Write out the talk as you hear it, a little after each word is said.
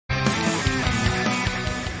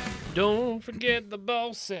Don't forget the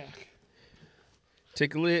ball sack.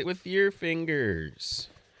 Tickle it with your fingers.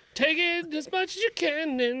 Take it as much as you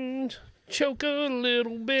can and choke a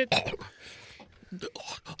little bit.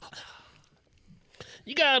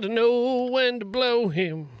 You gotta know when to blow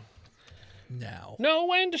him. Now. Know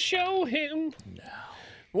when to show him. Now.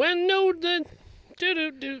 When know the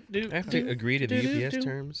do. I have to agree to the UPS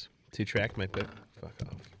terms to track my pick. Fuck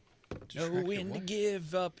off. Know when to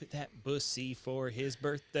give up that bussy for his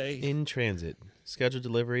birthday. In transit. Scheduled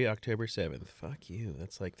delivery October 7th. Fuck you.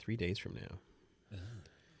 That's like 3 days from now.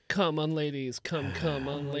 Come on, ladies. Come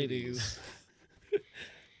on, ladies.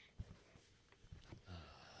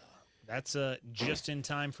 That's just in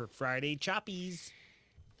time for Friday Choppies.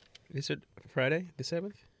 Is it Friday the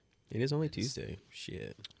 7th? It is only Tuesday.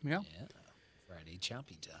 Shit. Yeah. Yeah. Friday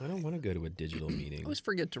Choppy time. I don't want to go to a digital I meeting. always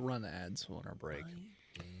forget to run ads on our break.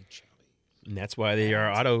 Friday Choppy. And that's why they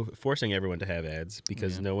are forcing everyone to have ads,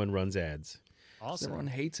 because no one runs ads. Also, Everyone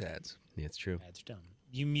hates ads. Yeah, it's true. ads are dumb.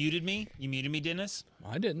 You muted me? You muted me, Dennis?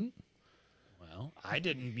 I didn't. Well, I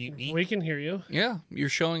didn't mute me. We can hear you. Yeah, you're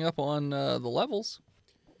showing up on the levels.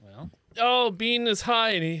 Well, Oh, Bean is high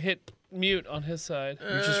and he hit mute on his side.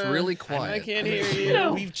 You're just really quiet. I can't hear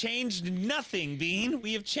you. we've changed nothing, Bean.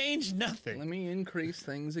 We have changed nothing. Let me increase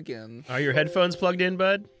things again. Are your headphones plugged in,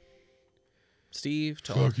 bud? Steve,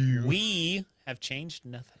 talk. We have changed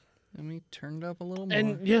nothing. Let me turn it up a little more.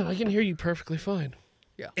 And yeah, I can hear you perfectly fine.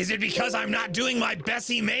 Is it because I'm not doing my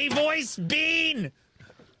Bessie May voice, Bean?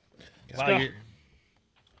 Ska.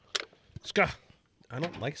 Ska. I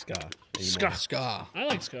don't like ska anymore. Ska. Ska. I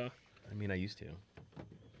like ska. I mean, I used to.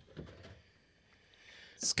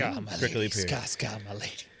 Ska, my Prickly lady. pear. Ska, my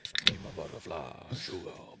lady.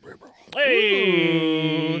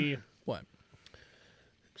 Hey. What?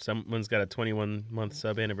 Someone's got a 21-month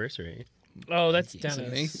sub anniversary. Oh, that's Is it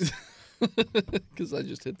Dennis. me? Because I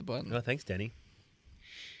just hit the button. Oh, thanks, Denny.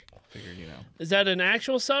 Figured, you know, Is that an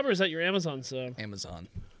actual sub or is that your Amazon sub? Amazon.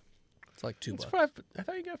 It's like $2. It's 5. I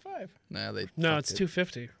thought you got 5. Nah, they No, fucked it's it.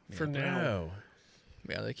 $250 for now. Wow.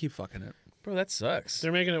 Yeah, they keep fucking it. Bro, that sucks.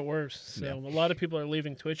 They're making it worse. So a lot of people are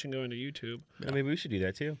leaving Twitch and going to YouTube. Maybe we should do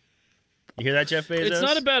that, too. You hear that, Jeff Bezos? It's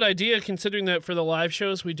not a bad idea considering that for the live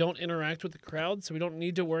shows we don't interact with the crowd, so we don't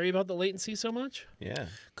need to worry about the latency so much. Yeah.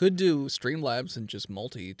 Could do Streamlabs and just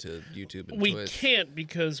multi to YouTube and We Twitch. can't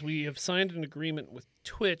because we have signed an agreement with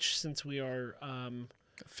Twitch since we are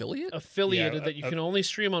Affiliate? affiliated Yeah, that you can only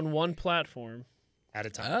stream on one platform. At a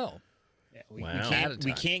time. Oh. Yeah, Wow. At a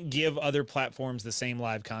we time. can't give other platforms the same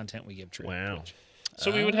live content we give Twitch. Wow. So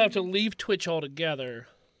we would have to leave Twitch altogether.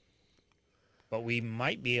 But we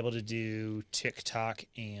might be able to do TikTok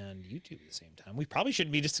and YouTube at the same time. We probably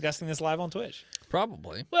shouldn't be discussing this live on Twitch.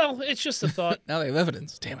 Probably. Well, it's just a thought. Now they have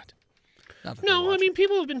evidence. Damn it. Not that they No, I watch. mean,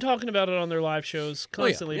 people have been talking about it on their live shows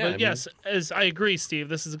constantly. Yeah, but I mean- yes, as I agree, Steve,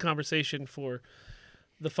 this is a conversation for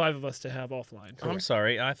the 5 of us to have offline. I'm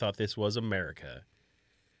sorry. I thought this was America.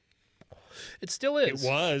 It still is. It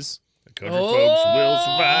was. The country folks will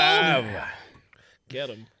survive. Get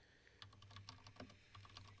him.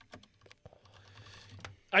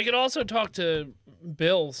 I could also talk to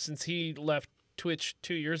Bill since he left Twitch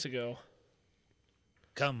 2 years ago.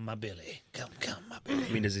 Come, my Billy. Come, my Billy. I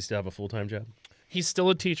mean, does he still have a full-time job? He's still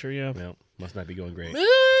a teacher, yeah. Well, must not be going great.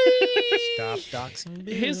 Stop doxing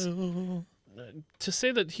Bill. His- To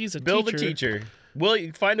say that he's a Bill teacher. the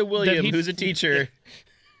teacher. Find a William he- who's a teacher.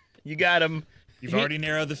 You got him. You've already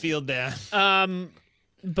narrowed the field down.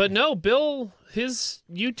 But no, Bill, his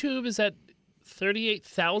YouTube is at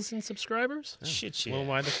 38,000 subscribers. Shit. Well,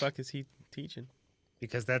 why the fuck is he teaching?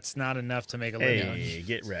 Because that's not enough to make a living. Hey,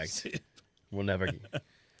 get wrecked. We'll never.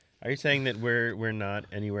 Are you saying that we're not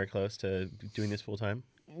anywhere close to doing this full time?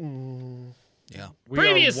 Yeah. We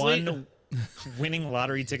Previously- are one winning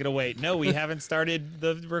lottery ticket away. No, we haven't started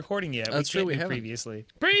the recording yet. That's true, we couldn't haven't. previously.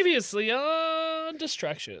 Previously on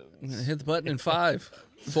Distractions. Hit the button in 5,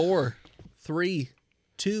 4, 3,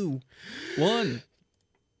 2, 1.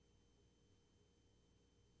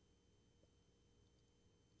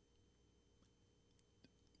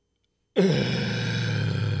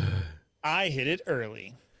 I hit it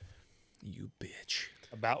early. You bitch.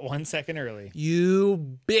 About 1 second early.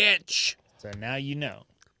 You bitch. So now you know.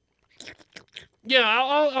 Yeah,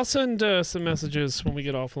 I'll send some messages when we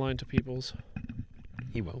get offline to people's.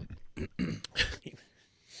 He won't.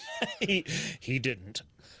 He didn't.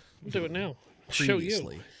 I'll do it now. Show you.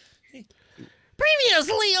 Previously.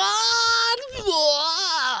 Previously on.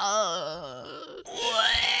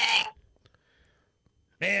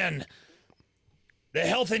 Man, the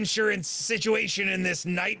health insurance situation in this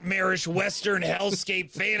nightmarish Western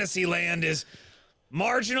hellscape fantasy land is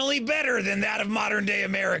marginally better than that of modern day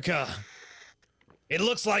America. It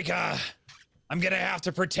looks like I'm gonna have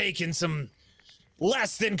to partake in some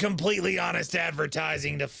less than completely honest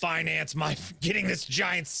advertising to finance my getting this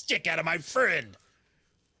giant stick out of my friend.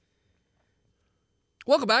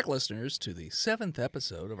 Welcome back, listeners, to the 7th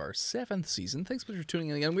episode of our 7th season. Thanks for tuning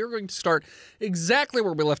in again. We're going to start exactly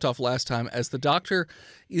where we left off last time, as the Doctor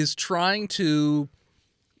is trying to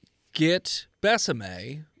get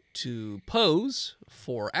Besame to pose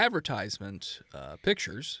for advertisement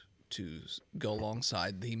pictures to go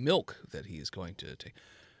alongside the milk that he is going to take.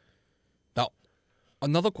 Now,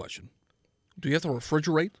 another question. Do you have to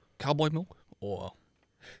refrigerate cowboy milk? Or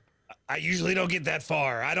I usually don't get that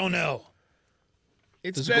far. I don't know.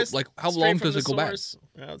 It's does it go, best. like, how straight long from does the it go back? source.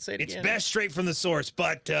 I'll say it It's again. best straight from the source,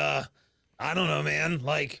 but I don't know, man.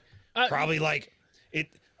 Like probably like it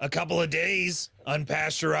a couple of days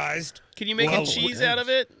unpasteurized. Can you make Well, a cheese out of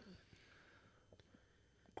it?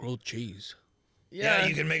 grilled cheese? Yeah,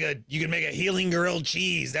 you can make a healing grilled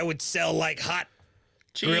cheese that would sell like hot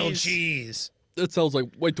grilled cheese. That sounds like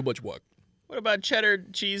way too much work. What about cheddar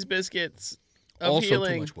cheese biscuits of Also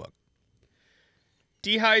healing? too much work.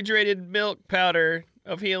 Dehydrated milk powder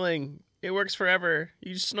of healing. It works forever.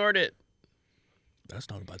 You just snort it, That's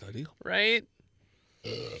not a bad idea. right?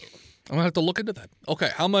 I'm gonna have to look into that. Okay,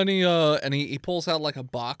 how many? And he pulls out like a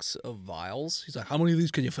box of vials. He's like, "How many of these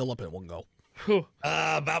can you fill up in one go?"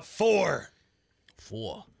 About 4.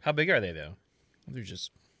 4. How big are they though? They're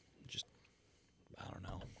just I don't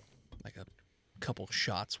know, like a couple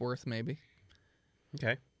shots worth maybe.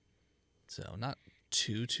 Okay. So not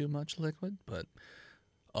too much liquid, but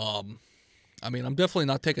I mean, I'm definitely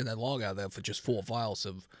not taking that log out of there for just 4 vials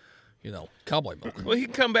of, cowboy milk. Well, he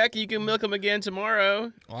can come back and you can milk him again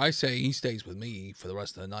tomorrow. Well, I say he stays with me for the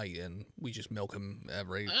rest of the night, and we just milk him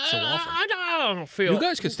every so often. I don't feel. You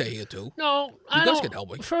guys can stay here too. No, I guys don't. can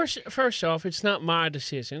help me. First off, it's not my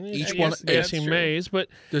decision. Each I one- guess yeah, Nancy that's true. Mays, but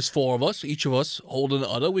There's 4 of us. Each of us holding the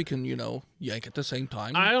other. We can, yank at the same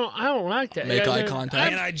time. I don't like that. Make eye I-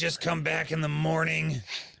 contact. And I just come back in the morning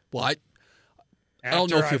What? after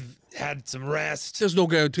don't know if I've had some rest. There's no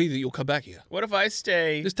guarantee that you'll come back here. What if I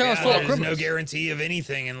stay? This town's Yeah, full of there's no criminals. guarantee of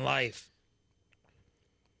anything in life.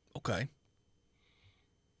 Okay.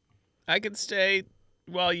 I could stay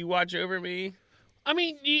while you watch over me. I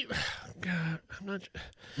mean, God, I'm not.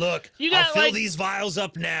 Look, You I'll got, fill like- these vials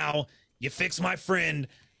up now. You fix my friend,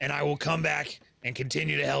 and I will come back and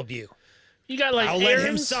continue to help you. You got like I'll let him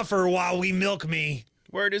errands? suffer while we milk me.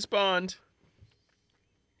 Word is bond.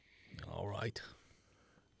 All right.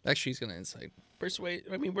 Actually, he's gonna insight. Persuade.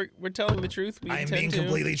 I mean, we're telling the truth. We I am intend being to.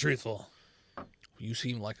 completely truthful. You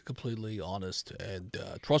seem like a completely honest and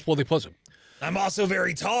trustworthy person. I'm also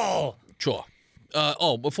very tall. Sure.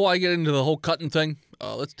 Before I get into the whole cutting thing,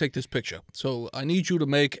 let's take this picture. So I need you to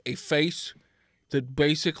make a face that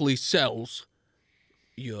basically sells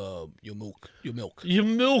your milk. Your milk. You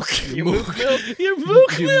milk milk. Your milk Your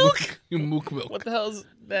milk. Your milk. What the hell does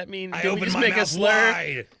that mean? I Did we open just my make a mouth slur?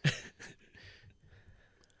 wide.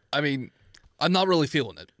 I mean, I'm not really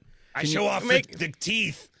feeling it. I show off make- the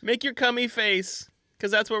teeth. Make your cummy face,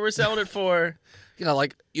 because that's what we're selling it for.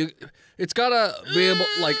 It's gotta be able,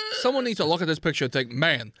 someone needs to look at this picture and think,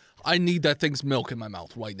 man, I need that thing's milk in my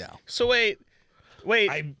mouth right now. So wait,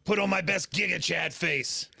 I put on my best Giga Chad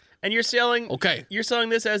face. and you're selling? Okay. You're selling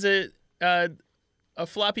this as a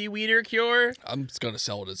floppy wiener cure? I'm just gonna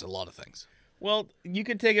sell it as a lot of things. Well, you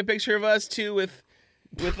could take a picture of us too with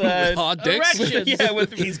hot dicks? erections. Yeah,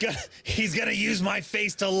 with He's gonna use my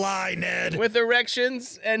face to lie, Ned. with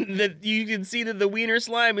erections, and that you can see that the wiener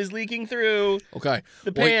slime is leaking through. Okay.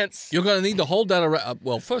 The Well, pants. You're gonna need to hold that.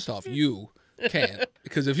 Well, first off, you can't,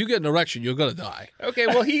 because if you get an erection, you're gonna die. Okay,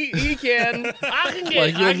 well he can. I can get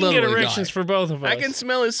Like, you'll I can get literally erections die. for both of us. I can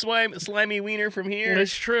smell his slimy wiener from here.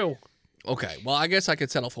 It's true. Okay. Well, I guess I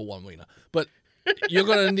could settle for one wiener, but you're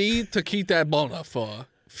gonna need to keep that boner for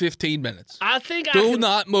 15 minutes. I think I Do can,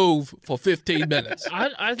 not move for 15 minutes. I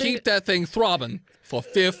think Keep that thing throbbing for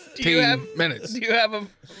 15 minutes. Do you have a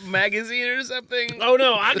magazine or something? Oh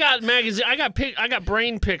no, I got magazine. I got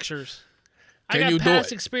brain pictures. I Can got you do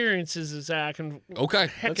past it? experiences that I can Okay.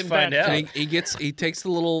 Let's heckin' find back. out. And he takes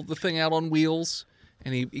the thing out on wheels,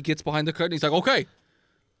 and he gets behind the curtain. He's like, okay,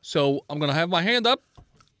 so I'm gonna have my hand up,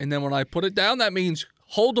 and then when I put it down, that means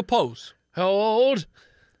hold the pose Hold.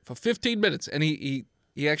 for 15 minutes. And he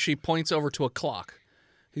actually points over to a clock.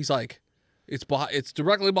 He's like, it's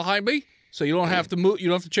directly behind me, so you don't have to move. You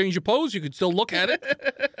don't have to change your pose. You can still look at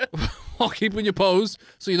it while keeping your pose,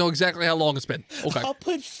 so you know exactly how long it's been. Okay. I'll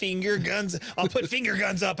put finger guns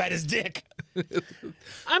up at his dick. I'm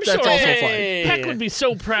That's sure also Peck would be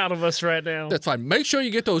so proud of us right now. That's fine. Make sure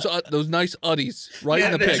you get those nice uddies right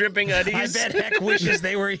in the the pick. dripping uddies. I bet Heck wishes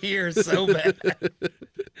they were here so bad.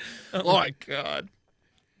 All right. God.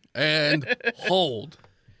 And hold.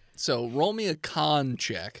 So roll me a con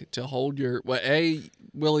check to hold your. Well,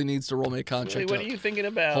 Willie needs to roll me a con Really, check what to are you thinking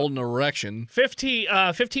about? hold an erection. 15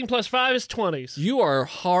 plus 5 is 20s. You are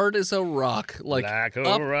hard as a rock, like Like a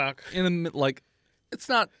up rock. in a like. It's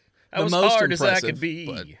not I the was most hard as I impressive, could be.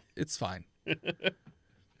 but it's fine.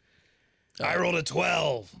 I rolled a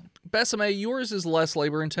 12. Besame, yours is less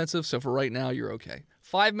labor intensive, so for right now you're okay.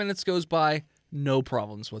 5 minutes goes by, no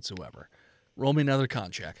problems whatsoever. Roll me another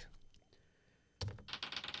con check.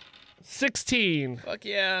 16. Fuck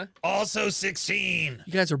yeah. Also 16.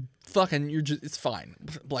 You guys are fucking. You're just. It's fine.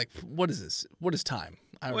 Like, what is this? What is time?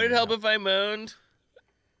 I don't Would it even help know. if I moaned?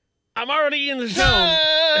 I'm already in the zone.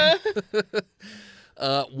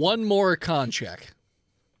 One more con check.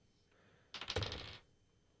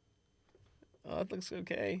 Oh, it looks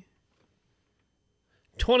okay.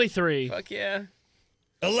 23. Fuck yeah.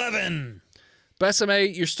 11.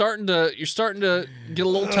 Besame, you're starting to get a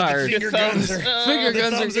little tired. The finger guns are, Finger the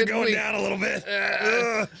guns thumbs are are getting going weak. down a little bit.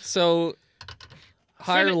 Ugh. So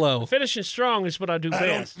high or low? Finishing strong is what I do I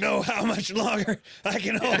best. don't know how much longer I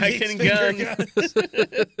can hold I these can finger gun. guns.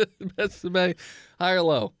 Besame, high or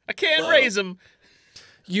low? I can't raise him.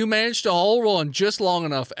 You managed to hold on just long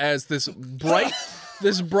enough as this bright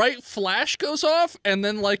flash goes off, and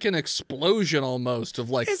then like an explosion almost of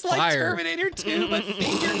like It's like fire. Terminator 2, but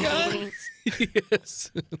finger guns. Yes.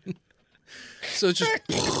 So it's just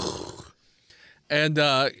and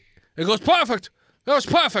it goes perfect. That was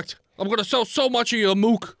perfect. I'm gonna sell so much of your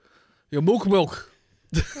mook milk.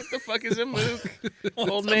 What the fuck is a mook?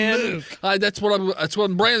 Old man. That's what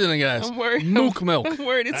I'm branding it as. I'm worried. Mook milk. I'm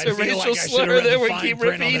worried it's I a feel racial like I should have slur read that the we fine keep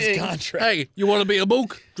print on this repeating. contract. Hey, you want to be a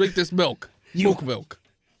mook? Drink this milk. Mook milk.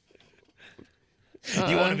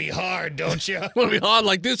 You want to be hard, don't you? Want to be hard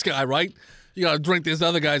like this guy, right? You gotta drink this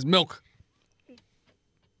other guy's milk.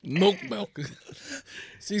 Milk.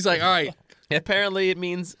 So he's like, all right. Apparently, it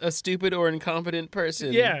means a stupid or incompetent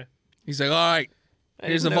person. Yeah. He's like, all right. I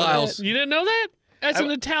Here's the didn't know vials. that. You didn't know that? That's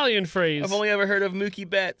an Italian phrase. I've only ever heard of Mookie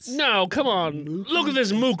Betts. No, come on. Look at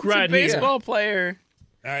this mook He's a right here. baseball player.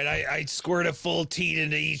 All right, I squirt a full teat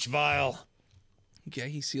into each vial. Okay,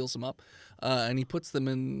 he seals them up, and he puts them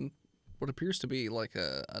in what appears to be like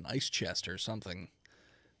an ice chest or something.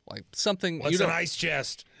 Like something. What's an ice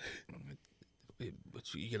chest?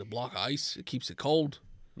 You get a block of ice. It keeps it cold.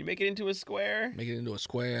 You make it into a square. Make it into a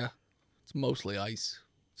square. It's mostly ice.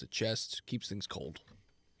 It's a chest. Keeps things cold.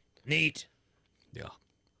 Neat. Yeah.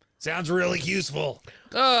 Sounds really useful.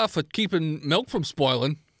 For keeping milk from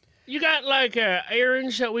spoiling. You got like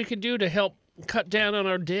errands that we could do to help cut down on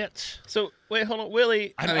our debts? So wait, hold on,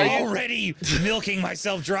 Willie. I'm I mean- already milking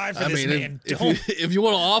myself dry for I this mean, man. if you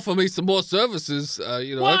want to offer me some more services, Well,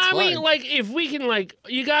 that's I fine. mean, like if we can, like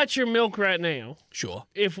you got your milk right now. Sure.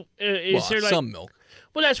 If is Well, there like some milk.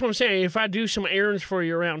 Well, that's what I'm saying. If I do some errands for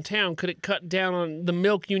you around town, could it cut down on the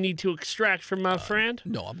milk you need to extract from my friend?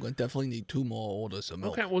 No, I'm going to definitely need 2 more orders of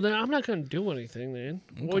milk. Okay, well then I'm not going to do anything then.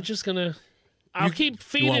 We're just going to I'll keep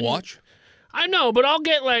feeding. You want to watch? I know, but I'll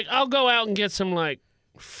go out and get some like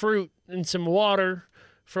fruit and some water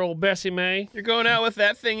for old Bessie May. You're going out with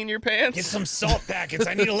that thing in your pants? Get some salt packets.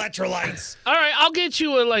 I need electrolytes. All right, I'll get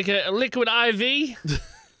you a liquid IV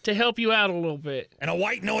to help you out a little bit. And a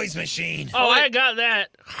white noise machine. Oh, I got that.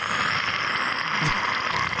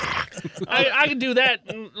 I can do that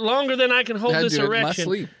longer than I can hold Had this to do it in my erection.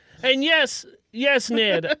 sleep. And yes,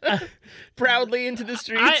 Ned. Proudly into the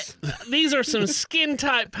streets. These are some skin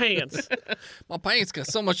tight pants. My pants got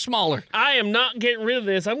so much smaller. I am not getting rid of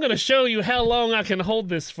this. I'm going to show you how long I can hold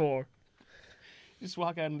this for. Just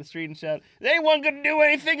walk out in the street and shout, "Is anyone going to do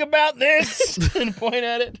anything about this?" and point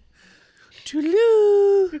at it.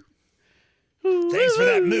 Thanks for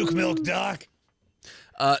that mook milk, Doc.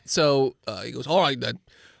 So he goes, all right then.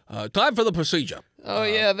 Time for the procedure. Oh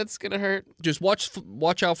yeah, that's gonna hurt. Just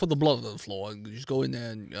watch out for the blood on the floor. And just go in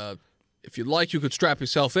there and if you'd like, you could strap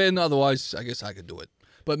yourself in. Otherwise, I guess I could do it.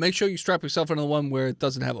 But make sure you strap yourself into the one where it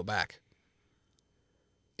doesn't have a back.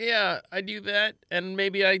 Yeah, I do that, and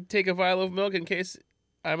maybe I take a vial of milk in case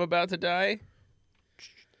I'm about to die.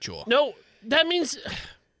 Sure. No, that means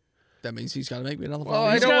That means he's got to make me another Well, vial.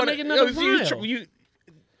 I He's don't gotta want make another vial.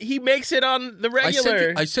 He makes it on the I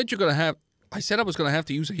regular. said you're gonna have. I said I was gonna have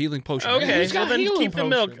to use a healing potion. Okay, He's got well then healing keep the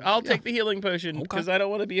milk. potion. I'll take the healing potion because I don't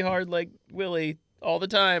want to be hard like Willie all the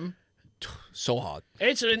time. So hard.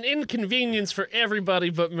 it's an inconvenience for everybody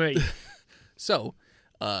but me. So,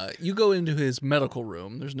 You go into his medical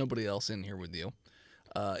room. There's nobody else in here with you.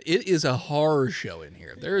 It is a horror show in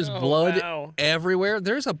here. There is blood everywhere.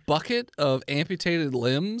 There's a bucket of amputated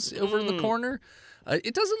limbs over in the corner.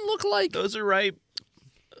 It doesn't look like Those are ripe.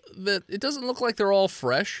 it doesn't look like they're all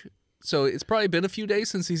fresh. So it's probably been a few days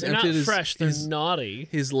since he's They're emptied not fresh. They're his naughty.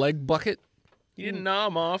 leg bucket. You didn't gnaw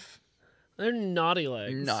them off. They're naughty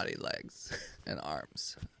legs. Naughty legs and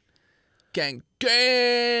arms. Gang.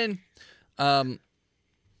 I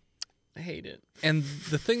hate it. And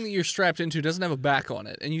the thing that you're strapped into doesn't have a back on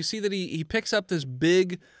it. And you see that he picks up this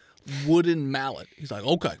big wooden mallet. He's like,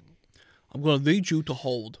 okay, I'm going to need you to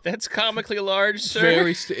hold. That's comically large,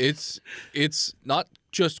 sir. It's not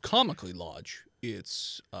just comically large.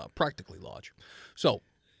 It's practically large. So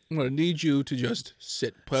I'm going to need you to just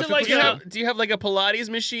sit perfectly still. Do you have like a Pilates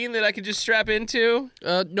machine that I could just strap into?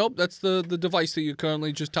 Nope, that's the device that you're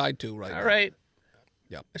currently just tied to right now. All right.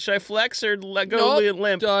 Yep. Should I flex or let go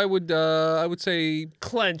limp? I would say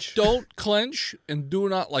Clench. don't clench and do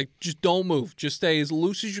not just don't move. Just stay as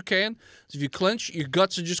loose as you can. So if you clench, your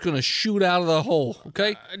guts are just gonna shoot out of the hole.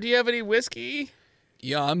 Okay? Do you have any whiskey?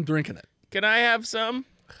 Yeah, I'm drinking it. Can I have some?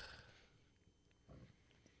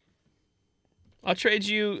 I'll trade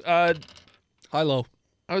you. High-low.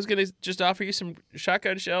 I was gonna just offer you some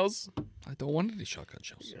shotgun shells. I don't want any shotgun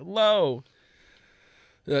shells. Low.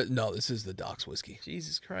 No, this is the Doc's whiskey.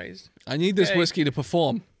 Jesus Christ. I need this whiskey to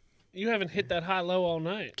perform. You haven't hit that high low all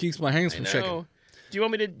night. Keeps my hands from shaking. Do you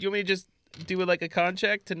want me to just do like a con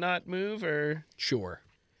check to not move or? Sure.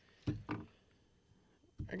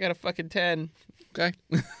 I got a fucking 10. Okay.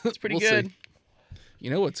 It's pretty We'll good. See.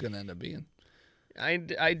 You know what's gonna end up being. I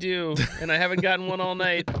do, and I haven't gotten one all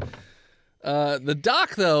night. The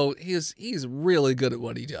Doc though, he's really good at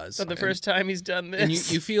what he does. Not the first time he's done this. And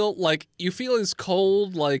you feel his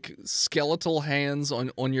cold, skeletal hands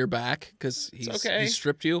on your back because he's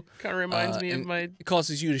stripped you. Kind of reminds me of my. It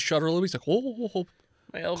causes you to shudder a little. He's like, whoa.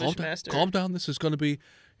 My Elvish master. Calm down. This is going to be,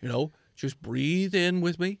 just breathe in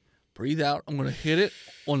with me, breathe out. I'm going to hit it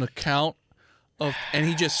on the count of, and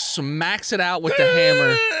he just smacks it out with the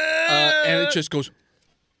hammer, and it just goes.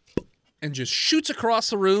 And just shoots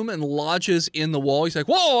across the room and lodges in the wall. He's like,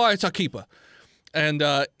 "Whoa, it's a keeper!" And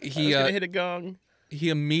he gonna hit a gong. He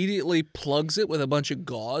immediately plugs it with a bunch of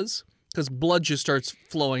gauze because blood just starts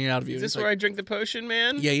flowing out of you. Is this where I drink the potion,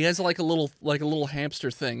 man? Yeah, he has like a little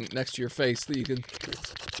hamster thing next to your face that you can.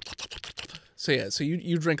 So yeah, so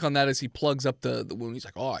you drink on that as he plugs up the wound. He's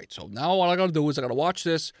like, "All right, so now what I gotta do is I gotta watch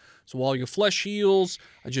this. So while your flesh heals,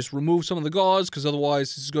 I just remove some of the gauze because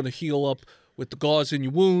otherwise this is gonna heal up." With the gauze in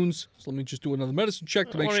your wounds. So let me just do another medicine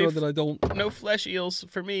check to make sure that I don't... No flesh eels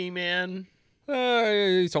for me, man.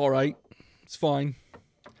 It's all right. It's fine.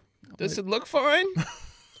 Does it look fine?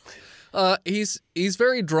 He's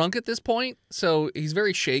very drunk at this point, so he's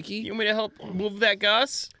very shaky. You want me to help move that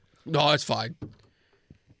Gus? No, it's fine.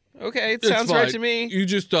 Okay, it sounds right to me. You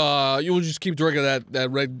just you'll just keep drinking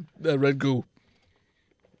that red goo.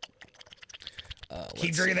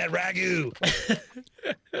 Keep drinking that ragu.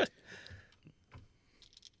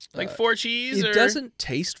 Like 4 cheese? It doesn't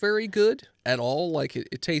taste very good at all. Like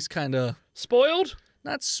it tastes kind of spoiled.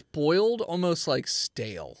 Not spoiled, almost like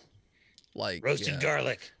stale. Like roasted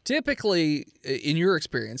garlic. Typically, in your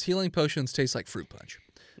experience, healing potions taste like fruit punch.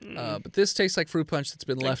 But this tastes like fruit punch that's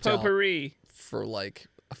been left potpourri. Out for like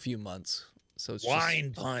a few months. So it's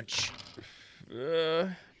wine punch.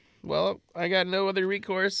 Well, I got no other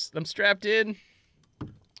recourse. I'm strapped in.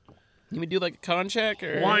 You me do like a con check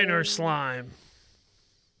or wine or slime?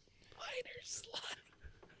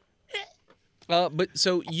 But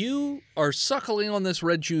so you are suckling on this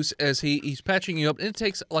red juice as he's patching you up, and it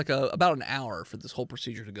takes like about an hour for this whole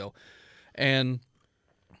procedure to go, and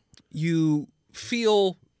you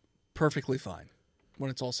feel perfectly fine when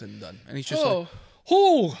it's all said and done. And he's just like,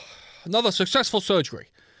 "Oh, another successful surgery."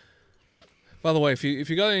 By the way, if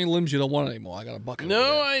you got any limbs you don't want anymore, I got a bucket.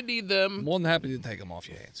 No, I need them. I'm more than happy to take them off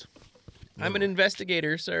your hands. I'm an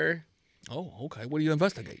investigator, sir. Oh, okay. What do you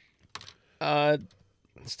investigate?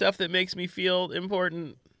 Stuff that makes me feel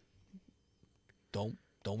important. Don't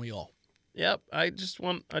we all? Yep. I just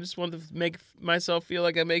want to make myself feel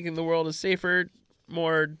like I'm making the world a safer,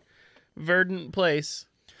 more verdant place.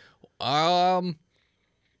 Well,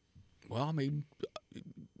 I mean,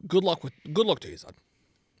 good luck to you, son.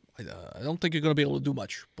 I don't think you're going to be able to do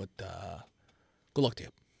much, but good luck to you.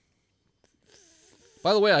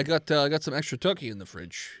 By the way, I got some extra turkey in the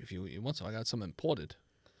fridge. If you want some, I got some imported.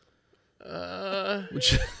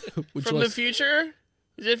 Which from the future?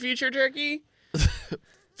 Is it future turkey?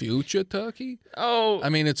 Future turkey? Oh, I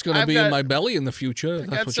mean, it's going to be in my belly in the future. I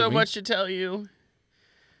got so much to tell you.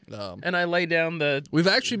 and I lay down the. We've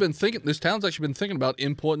actually been thinking. This town's actually been thinking about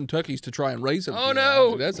importing turkeys to try and raise them. Oh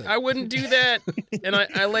no! I wouldn't do that. And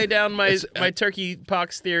I lay down my turkey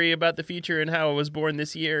pox theory about the future and how I was born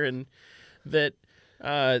this year, and that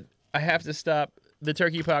I have to stop the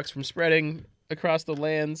turkey pox from spreading across the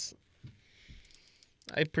lands.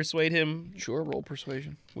 I persuade him. Sure, roll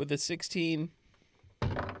persuasion with a 16.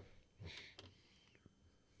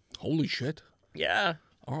 Holy shit! Yeah.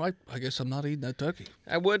 All right, I guess I'm not eating that turkey.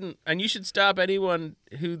 I wouldn't. And you should stop anyone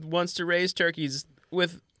who wants to raise turkeys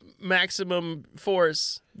with maximum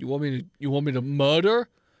force. You want me to murder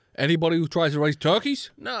anybody who tries to raise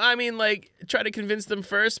turkeys? No, I mean, like, try to convince them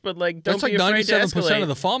first, but, like, don't That's be like afraid to 97% escalate. of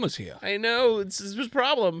the farmers here. I know. It's a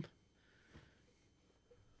problem.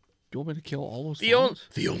 Do you want me to kill all those farmers?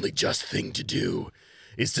 The only just thing to do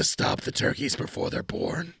is to stop the turkeys before they're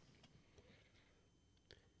born.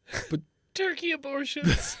 But Turkey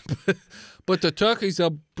abortions. but the turkeys they're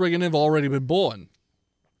bringing in have already been born.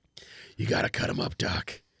 You gotta cut them up,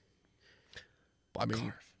 Doc. I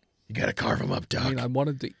mean, You gotta carve them up, Doc. I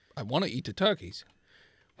want to eat the turkeys.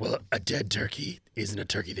 Well, a dead turkey isn't a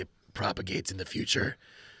turkey that propagates in the future.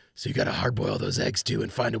 So you gotta hard-boil those eggs, too,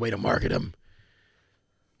 and find a way to market them.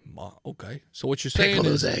 Okay. So what you're saying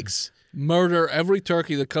Pickle is those eggs. murder every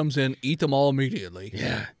turkey that comes in, eat them all immediately.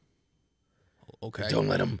 Yeah. Okay. Don't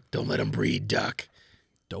let them breed, Doc.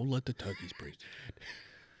 Don't let the turkeys breed.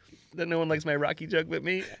 That no one likes my Rocky joke but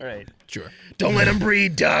me? All right. Sure. Don't let them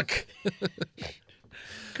breed, Doc.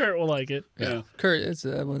 Kurt will like it. Yeah. Kurt,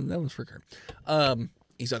 that one's for Kurt.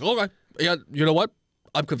 He's like, okay, yeah, you know what?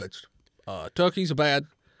 I'm convinced. Turkeys are bad.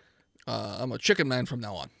 I'm a chicken man from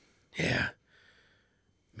now on. Yeah.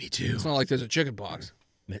 Me too. It's not like there's a chicken pox.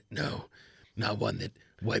 No, not one that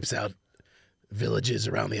wipes out villages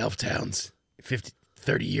around the elf towns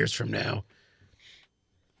 30 years from now.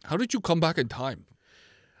 How did you come back in time?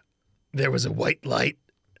 There was a white light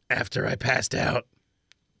after I passed out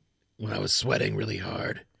when I was sweating really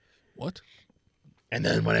hard. What? And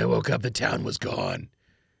then when I woke up, the town was gone.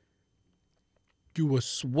 You were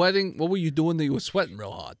sweating? What were you doing that you were sweating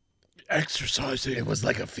real hard? Exercising. It was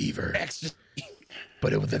like a fever.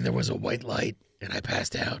 But then there was a white light, and I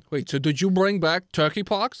passed out. Wait, so did you bring back turkey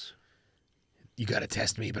pox? You got to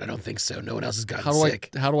test me, but I don't think so. No one else has gotten How do sick.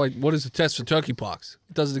 what is the test for turkey pox?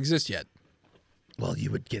 It doesn't exist yet. Well, you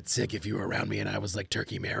would get sick if you were around me and I was like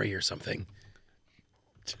Turkey Mary or something.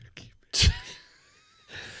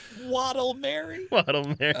 Waddle Mary.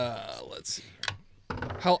 Waddle Mary. Let's see.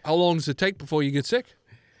 How long does it take before you get sick?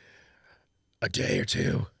 A day or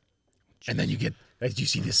two. And then you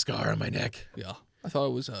see this scar on my neck? Yeah. I thought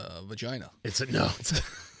it was a vagina. It's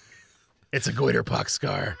a goiter pox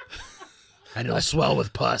scar. And it'll swell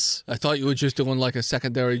with pus. I thought you were just doing like a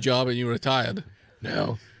secondary job and you retired.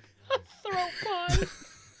 No. Throat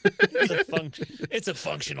pie. It's a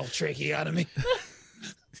functional tracheotomy.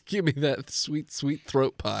 Give me that sweet, sweet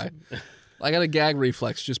throat pie. I got a gag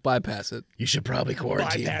reflex. Just bypass it. You should probably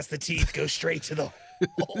quarantine. Bypass the teeth, go straight to the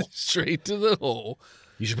hole. Straight to the hole.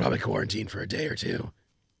 You should probably quarantine for a day or two.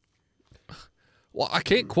 Well, I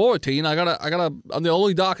can't quarantine. I'm the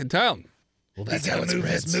only doc in town. Well, that's He's how gotta it move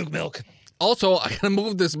spreads. his moog milk. Also, I gotta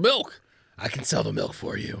move this milk. I can sell the milk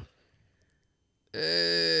for you.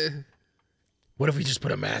 Uh, What if we just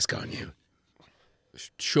put a mask on you?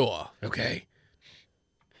 Sure. Okay.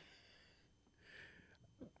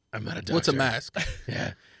 I'm not a doctor. What's a mask?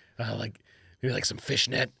 Yeah. Maybe like some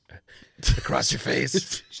fishnet across your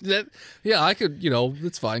face. Yeah, I could,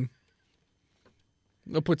 that's fine.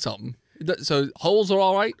 I'll put something. So holes are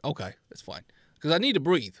all right? Okay, that's fine. Because I need to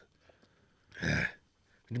breathe.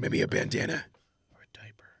 Maybe a bandana or a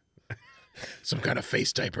diaper. Some kind of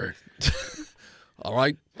face diaper. All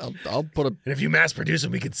right, I'll put a And if you mass produce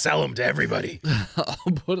them, we could sell them to everybody.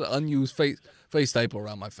 I'll put an unused face diaper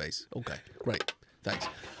around my face. Okay, great, thanks.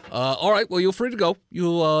 All right, well you're free to go.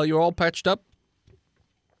 You're all patched up.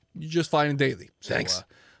 You're just fine and daily. So, Thanks.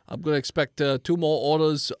 I'm gonna expect 2 more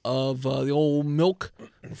orders of the old milk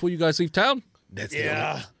before you guys leave town. That's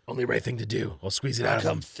Yeah. the only right thing to do. I'll squeeze it out I'll of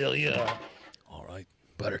come them. fill you up. All right,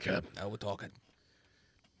 Buttercup. now we're talking.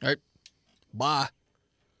 All right, bye.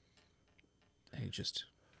 And he just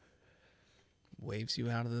waves you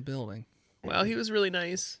out of the building. Wow, he was really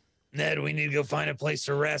nice. Ned, we need to go find a place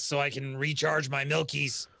to rest so I can recharge my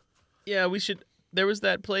milkies. Yeah, we should. There was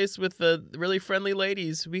that place with the really friendly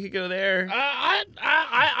ladies. We could go there.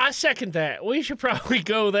 I second that. We should probably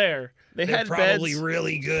go there. They They're had probably beds.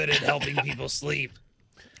 really good at helping people sleep.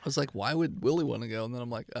 I was like, why would Willie want to go? And then I'm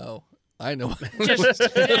like, oh, I know. Just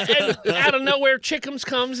and out of nowhere, Chickums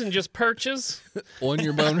comes and just perches. On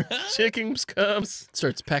your boner. Chickens comes.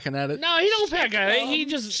 Starts pecking at it. No, he don't peck at it. He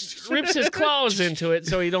just rips his claws into it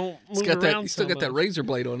so he don't move around. He's still got that razor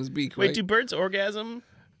blade on his beak, Wait, right? do birds orgasm?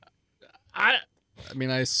 I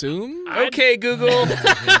mean, I assume. Okay, Google.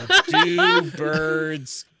 Do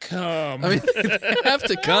birds come? I mean, they have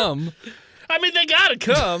to come. I mean, they gotta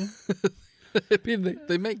come. I mean,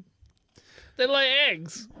 they make. They lay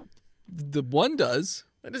eggs. The one does.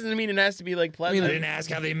 That doesn't mean it has to be like pleasant. I didn't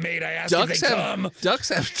ask how they mate. I asked Ducks if they come. have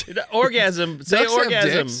Orgasm. Say ducks have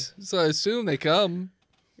orgasm. dicks, so I assume they come.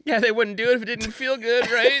 Yeah, they wouldn't do it if it didn't feel good,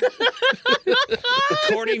 right?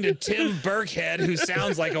 According to Tim Burkhead, who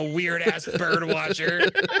sounds like a weird-ass bird watcher.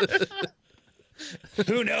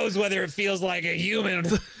 Who knows whether it feels like a human,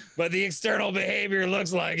 but the external behavior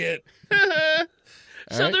looks like it.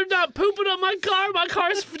 So right. they're not pooping on my car. My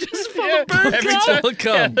car's just full Yeah, of bird every cum. time- Full of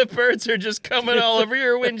cum. Yeah, the birds are just coming all over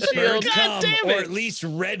your windshield. Birds God come, damn or it. at least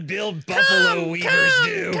red-billed buffalo weavers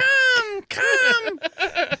do. Come.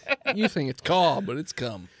 You think it's caw, but it's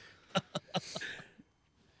cum.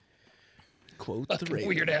 Quote the raven.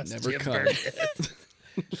 Weird-ass Never Tim come. Burkhead.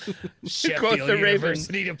 Sheffield Quote the raven.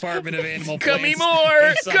 University Department of Animal Cummy Plants more!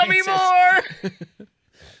 and Cummy Sciences. more!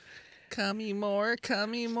 Cummy more,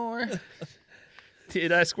 cummy more.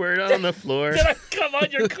 Did I squirt on the floor? Did I come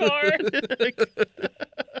on your car?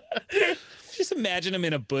 Just imagine him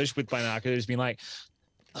in a bush with binoculars being like,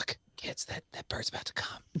 look, kids, that bird's about to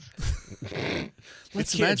come. Let's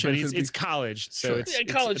It's kids, imagine but if it'd it's be- college, so Sure. it's, Yeah,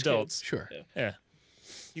 it's college adults. Sure. Yeah.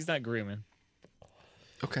 He's not grooming.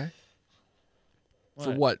 Okay. For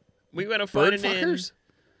What? what? We want to find Bird an inn. fuckers?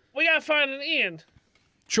 We gotta find an in,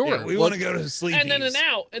 Sure. Yeah, we Well, want to go to sleep. and then an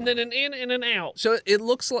out, and then an in and an out. So it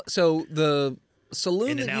looks like the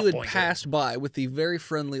saloon In and that out you had pointer. passed by with the very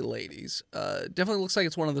friendly ladies definitely looks like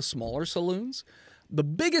it's one of the smaller saloons. The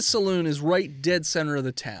biggest saloon is right dead center of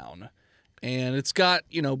the town, and it's got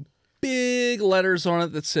big letters on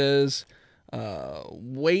it that says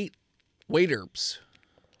waiters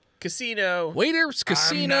Casino.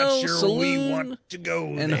 casino I'm not sure saloon we want to go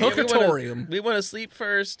and there. hookatorium. We want to sleep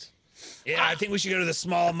first Yeah, I think we should go to the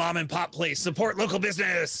small mom and pop place. Support local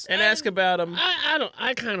business. and ask about them.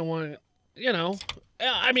 I kind of want to,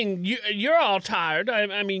 I mean, you're all tired.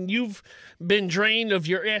 I mean, you've been drained of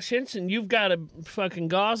your essence, and you've got a fucking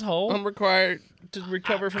gauze hole. I'm required to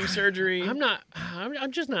recover from surgery.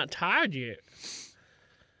 I'm just not tired yet.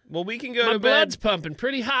 Well, we can go My to blood's bed, pumping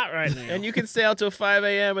pretty hot right now. and you can stay out till 5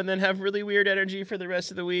 a.m. and then have really weird energy for the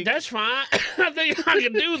rest of the week. That's fine. I think I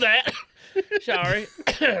can do that. Sorry,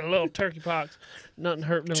 a little turkey pox. Nothing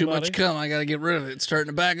hurt nobody. Too much cum. I got to get rid of it. It's starting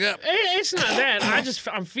to back up. It's not that.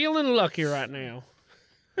 I'm feeling lucky right now.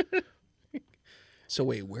 So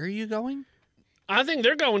wait, where are you going? I think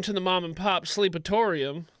they're going to the mom and pop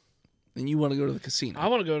sleepatorium. And you want to go to the casino? I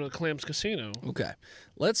want to go to the Clams Casino. Okay.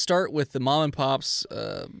 Let's start with the mom and pop's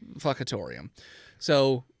fuckatorium.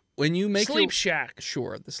 So when you make Sleep your shack.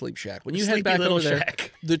 sure the sleep shack. When you head Sleepy back little over there,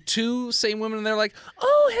 shack. the two same women they're like,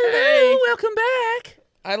 "Oh, hello, Hey. welcome back."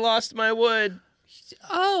 I lost my wood.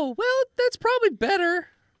 Oh, well, that's probably better.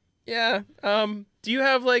 Yeah. Do you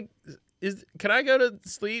have can I go to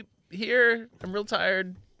sleep here? I'm real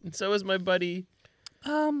tired, and so is my buddy.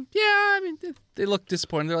 Yeah, I mean they look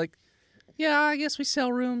disappointed. They're like, "Yeah, I guess we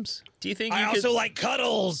sell rooms." Do you think I you also could? like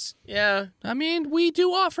cuddles. Yeah. I mean, we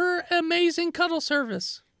do offer amazing cuddle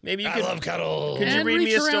service. Maybe you I could. love cuddles. Could you and read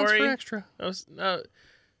me a reach-arounds story? for extra?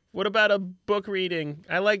 What about a book reading?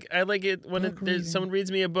 I like it when Book reading. someone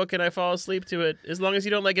reads me a book and I fall asleep to it. As long as you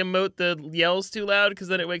don't emote the yells too loud, because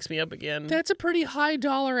then it wakes me up again. That's a pretty high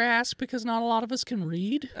dollar ask because not a lot of us can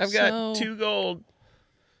read. I've got so- 2 gold.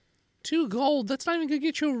 2 gold. That's not even gonna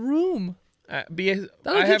get you a room. I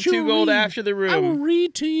That'll have get you 2 a gold read. after the I will room.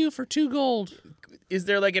 read to you for 2 gold. Is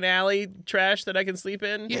there an alley trash that I can sleep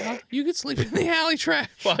in? Yeah, you could sleep in the alley trash.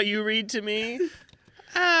 While you read to me?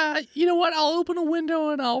 You know what? I'll open a window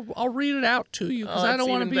and I'll read it out to you because Oh, I don't that's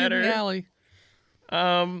want to even be in better. the alley.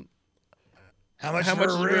 Um, How much how for much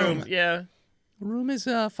a is the room? room? Yeah, The room is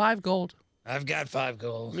 5 gold. I've got 5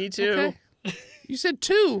 gold. me too. Okay. You said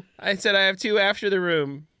 2. I said I have 2 after the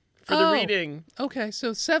room for the Oh. reading. Okay,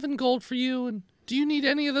 so 7 gold for you. And do you need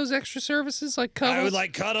any of those extra services like cuddles? I would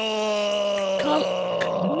like cuddles.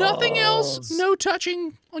 Nothing else. No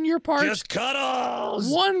touching on your part. Just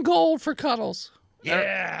cuddles. 1 gold for cuddles.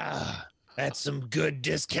 Yeah. That's some good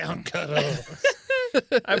discount cuddles.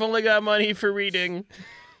 I've only got money for reading.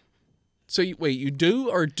 So wait, you do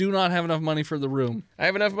or do not have enough money for the room? I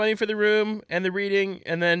have enough money for the room and the reading,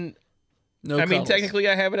 and then No. I mean cuddles. technically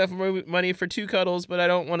I have enough money for 2 cuddles, but I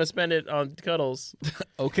don't want to spend it on cuddles.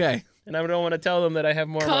 Okay. and I don't want to tell them that I have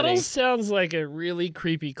more money. Cuddles sounds like a really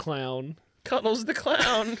creepy clown. Cuddles the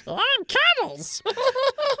clown. I'm Cuddles.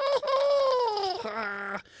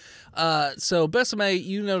 So Besame,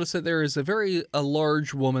 you notice that there is a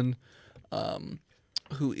large woman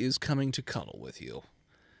who is coming to cuddle with you.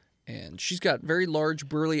 And she's got very large,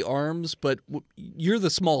 burly arms, but you're the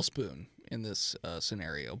small spoon in this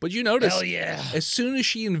scenario. But you notice, Hell yeah. as soon as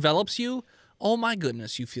she envelops you, oh my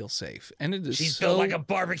goodness, you feel safe. And it is She's so... built like a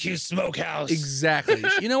barbecue smokehouse. Exactly.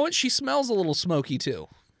 You know what? She smells a little smoky, too.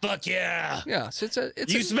 Fuck yeah. Yeah, so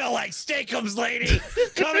it's You smell like steakums, lady.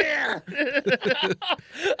 Come here.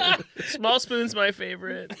 Small spoon's my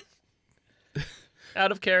favorite.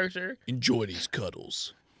 Out of character. Enjoy these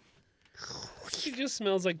cuddles. She just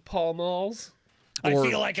smells like Pall Malls. I Or-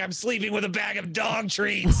 feel like I'm sleeping with a bag of dog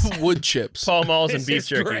treats. Wood chips. Pall Malls and This beef is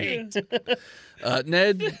jerky. great.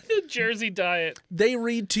 Ned, The Jersey diet. they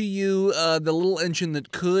read to you the little engine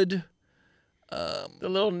that could. The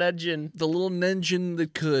little Nedgin. The little engine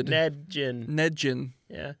that could. Nedgin. Nedgin.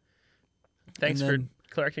 Yeah. Thanks And then-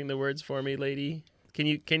 for correcting the words for me, lady.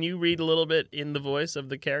 Can you read a little bit in the voice of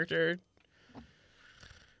the character?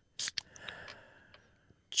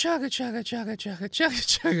 Chugga, chugga, chugga, chugga,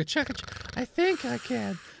 chugga, chugga, chugga. I think I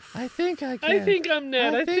can. I think I can. I think I'm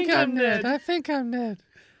Ned. I think I'm Ned. I think I'm Ned.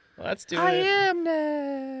 Well, let's do I it. am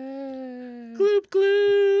Ned. Gloop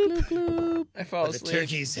gloop. Gloop, gloop. I fall The asleep.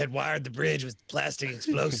 turkeys had wired the bridge with plastic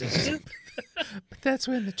explosives. But that's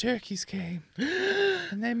when the turkeys came.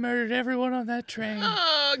 And they murdered everyone on that train.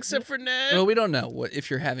 Oh, except for Ned. Well, we don't know what if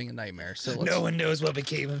you're having a nightmare. So let's No one knows what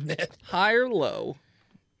became of Ned. high or low.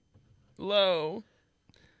 Low.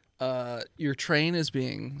 Your train is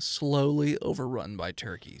being slowly overrun by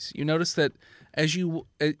turkeys. You notice that as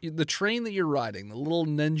the train that you're riding, the little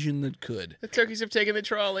engine that could, The turkeys have taken the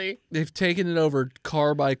trolley. they've taken it over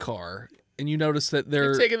car by car, and you notice that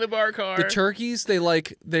They've taken the bar car. the turkeys,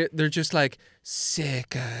 they're just like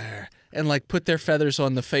sicker, and like put their feathers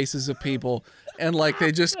on the faces of people, and like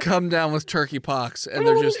they just come down with turkey pox, and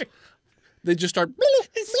they just start.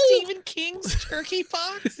 Stephen King's turkey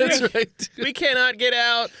pox. That's right. We cannot get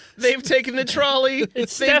out. They've taken the trolley. They've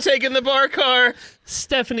Steph- taken the bar car.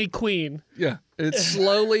 Stephanie Queen. Yeah, it's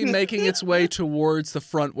slowly making its way towards the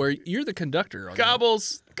front where you're the conductor. On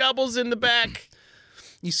that. Gobbles in the back.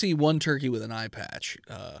 You see one turkey with an eye patch.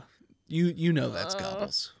 You know that's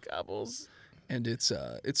Gobbles, Gobbles. and it's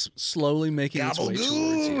slowly making its way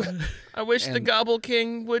Gobble-goo. towards you. I wish the And- Gobble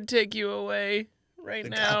King would take you away right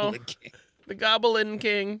now. Goblin King. The Goblin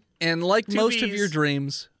King. And like Two most of bees. your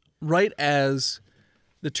dreams, right as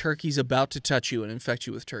the turkey's about to touch you and infect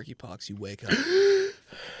you with turkey pox, you wake up.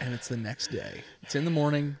 And it's the next day. It's in the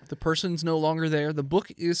morning. The person's no longer there. The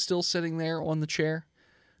book is still sitting there on the chair.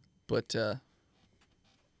 But,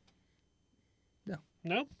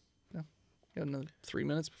 No? got another 3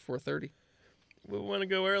 minutes before 30. We want to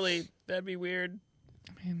go early. That'd be weird.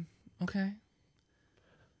 I mean, okay.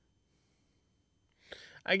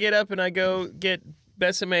 I get up and I go get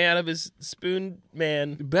Besame out of his spoon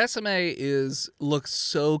man. Besame looks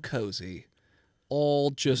so cozy,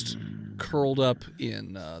 all just curled up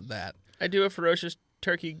in that. I do a ferocious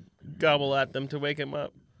turkey gobble at them to wake him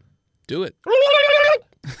up. Do it.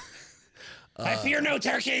 I fear no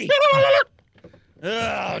turkey.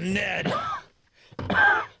 Oh, Ned.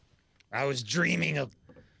 I was dreaming of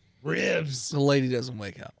ribs. The lady doesn't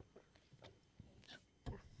wake up.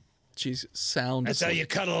 She's sound That's how asleep. you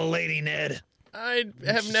cuddle a lady, Ned. I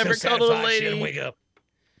have She's never so cuddled a satisfied she didn't lady. wake up.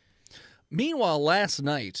 Meanwhile, last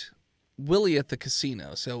night, Willie at the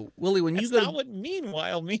casino. So, Willie, when That's you go, not what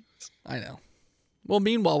meanwhile means. I know. Well,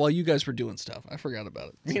 meanwhile, while you guys were doing stuff, I forgot about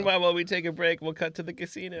it. So- Meanwhile, while we take a break, we'll cut to the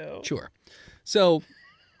casino. Sure. So,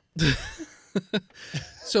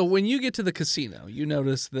 so when you get to the casino, you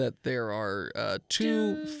notice that there are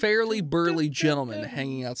two fairly burly gentlemen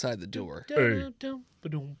hanging outside the door.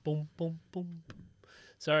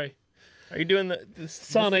 Sorry. Are you doing the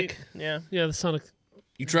Sonic. Yeah. Yeah, the Sonic.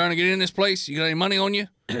 You trying to get in this place? You got any money on you?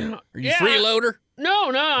 Are you Yeah. freeloader?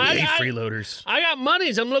 No, Hey, I freeloaders. got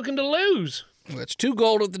monies I'm looking to lose. Well, that's 2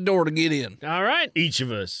 gold at the door to get in. All right. Each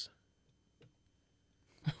of us.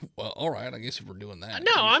 Well, all right. I guess if we're doing that.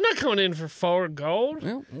 No, I'm not coming in for 4 gold.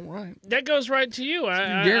 Well, all right. That goes right to you. You're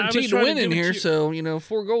I was guaranteed to trying win in give it here, to you. so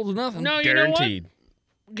 4 gold's nothing. No, you know what?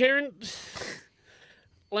 Guaranteed.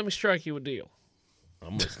 Let me strike you a deal.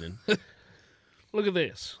 I'm listening. Look at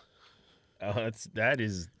this. That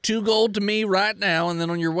is 2 gold to me right now, and then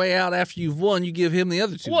on your way out after you've won, you give him the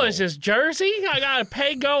other 2 What gold. is this, Jersey? I got to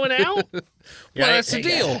pay going out? Well, that's the Hey,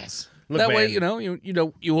 deal. guys. look, That way, man,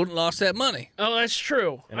 you wouldn't lost that money. Oh, that's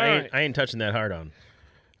true. And All I right. ain't touching that hard on.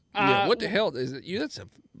 Yeah, what the hell is it? That's a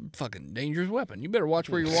fucking dangerous weapon. You better watch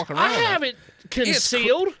where you're walking around. I have it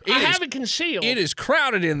concealed. I have it concealed. It is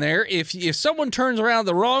crowded in there. If someone turns around at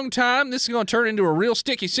the wrong time, this is going to turn into a real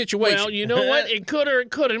sticky situation. Well, you know what? It could or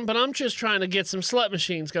it couldn't, but I'm just trying to get some slut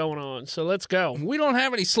machines going on. So let's go. We don't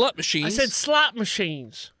have any slot I machines. said slot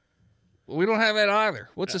machines. We don't have that either.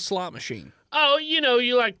 What's a slot machine? Oh,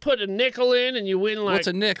 you like put a nickel in and you win like. What's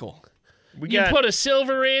a nickel? You put a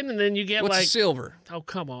silver in and then you get What's like. a silver? Oh,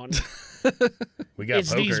 come on. We got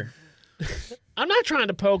It's poker. I'm not trying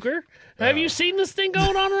to poker. Have you seen this thing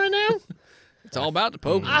going on right now? It's all about the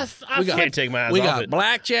poker. I Can't take my eyes we off got it.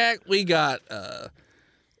 blackjack. We got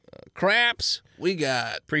craps. We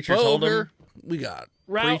got Preachers poker. Hold'em. We got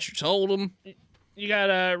Route. preachers hold'em. You got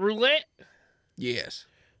a roulette. Yes.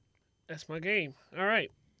 That's my game. All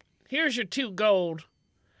right. Here's your 2 gold,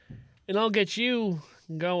 and I'll get you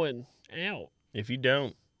going out. If you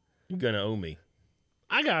don't, you're going to owe me.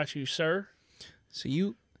 I got you, sir. So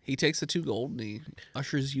he takes the 2 gold and he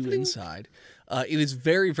ushers you inside. It is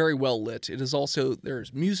very, very well lit. It is also,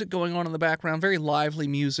 there's music going on in the background, very lively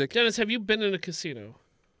music. Dennis, have you been in a casino?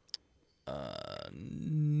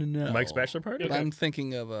 No. Mike's bachelor party? But I'm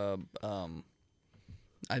thinking of a,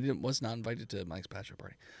 was not invited to Mike's bachelor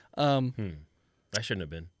party. I shouldn't have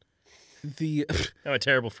been. The I'm a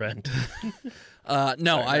terrible friend. no, Sorry,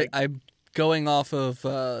 Mike. I'm going off of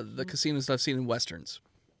the casinos I've seen in westerns.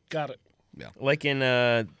 Got it. Like in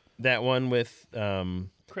that one with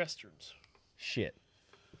Cresterns. shit.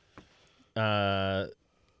 Kurt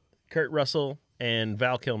Russell and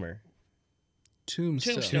Val Kilmer.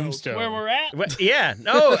 Tombstone. Where we're at? Yeah.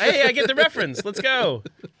 Oh, hey, I get the reference. Let's go.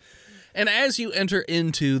 And as you enter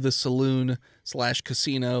into the saloon /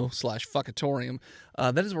 casino / fuckatorium,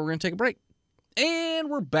 that is where we're going to take a break. And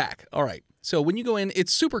we're back. All right. So when you go in,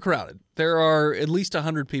 it's super crowded. There are at least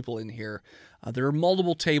 100 people in here. There are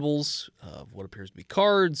multiple tables of what appears to be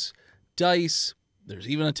cards, dice. There's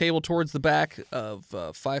even a table towards the back of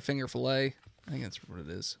five-finger fillet. I think that's what it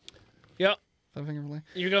is. Yep. Five-finger fillet?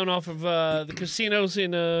 You're going off of the casinos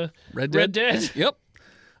in Red Red Dead? Yep.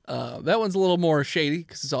 That one's a little more shady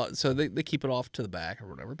because so they keep it off to the back or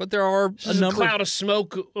whatever. But there are There's a cloud of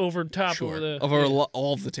smoke over top of the... Over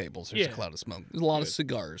all of the tables, there's a cloud of smoke. There's a lot of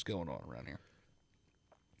cigars going on around here.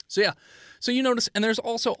 So yeah, so you notice, and there's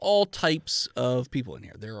also all types of people in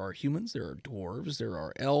here. There are humans, there are dwarves, there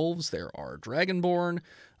are elves, there are dragonborn.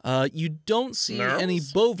 You don't see any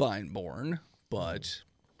bovine-born, but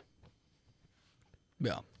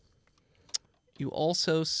yeah. You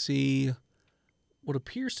also see what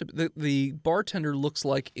appears to be the bartender looks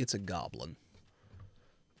like it's a goblin.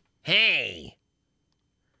 Hey,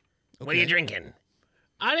 what are you drinking?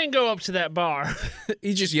 I didn't go up to that bar.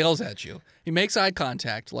 He just yells at you. He makes eye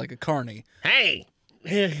contact like a carny. Hey,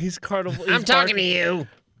 Yeah, he's carnival. I'm talking to you.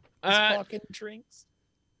 Fucking drinks.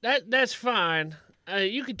 That's fine.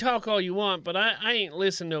 You can talk all you want, but I ain't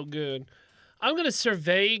listen no good. I'm gonna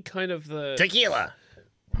survey kind of the, Tequila.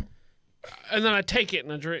 and then I take it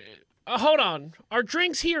and I drink. Hold on, are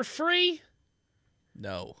drinks here free?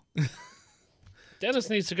 No.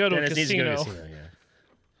 Dennis needs to go to Dennis a needs to go casino. to casino, yeah.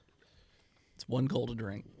 It's $1 gold a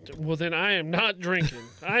drink. Well, then I am not drinking.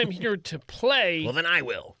 I am here to play. Well, then I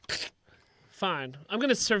will. Fine. I'm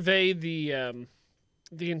gonna survey the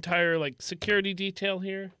entire like security detail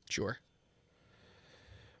here Sure.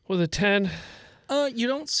 with a 10. You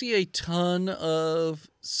don't see a ton of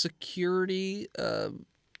security.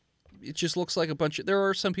 It just looks like a bunch of... There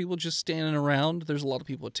are some people just standing around. There's a lot of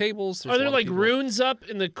people at tables. There's Are a there lot of like people... runes up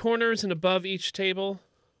in the corners and above each table?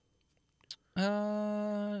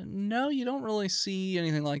 No, you don't really see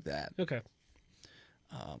anything like that. Okay.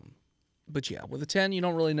 But yeah, with a 10, you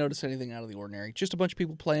don't really notice anything out of the ordinary. Just a bunch of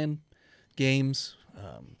people playing games.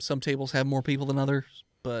 Some tables have more people than others,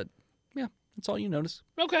 but yeah, that's all you notice.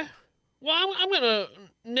 Okay. Well, I'm gonna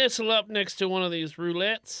nestle up next to one of these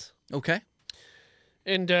roulettes Okay.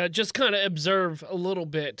 and just kind of observe a little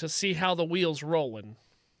bit to see how the wheel's rolling.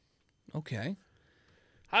 Okay.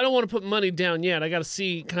 I don't want to put money down yet. I got to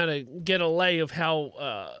see, kind of get a lay of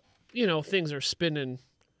how, things are spinning.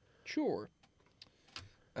 Sure.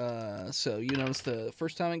 So you notice the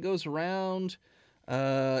first time it goes around,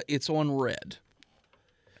 it's on red.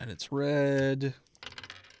 And it's red.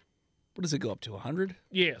 What does it go up to, 100?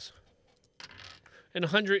 Yes. And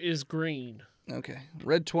 100 is green. Okay.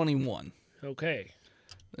 Red 21. Okay.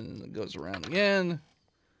 Then it goes around again.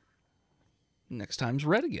 Next time's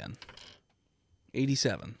red again.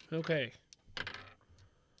 87. Okay.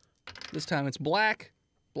 This time it's black.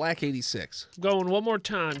 Black 86. Going one more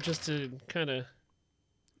time just to kind of...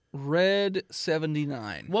 Red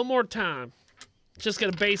 79. One more time. Just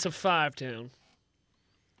get a base of 5 down.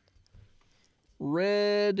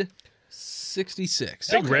 Red 66.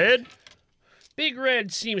 Big Red? Big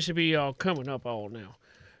Red seems to be all coming up all now.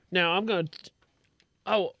 Now I'm gonna.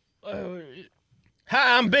 Hi,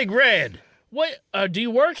 I'm Big Red. What? Do you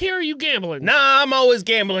work here or are you gambling? Nah, I'm always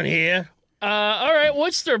gambling here. All right.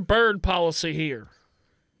 What's their bird policy here?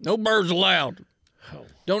 No birds allowed. Oh.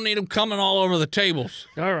 Don't need them coming all over the tables.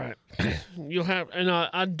 All right. You'll have, and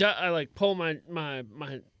I like pull my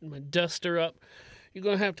duster up. You're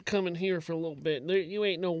gonna have to come in here for a little bit. You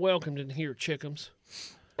ain't no welcomed in here, chickums.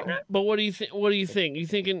 But what do you think? What do you think? You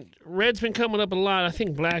thinking Red's been coming up a lot? I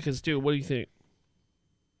think Black is due. What do you think?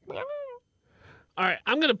 All right,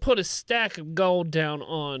 I'm gonna put a stack of gold down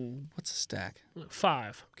on What's a stack?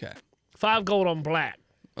 5. Okay. 5 gold on Black.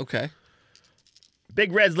 Okay.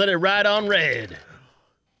 Big Red's let it ride on Red.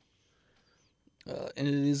 And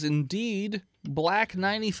it is indeed Black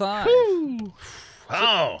 95. Woo!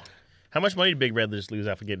 Oh. How much money did Big Red just lose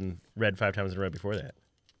off of getting Red 5 times in a row before that?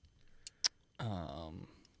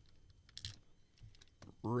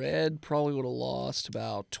 Red probably would have lost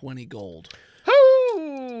about 20 gold.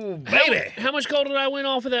 Woo, baby. How much gold did I win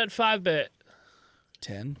off of that 5 bet?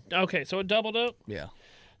 10? Okay, so it doubled up. Yeah.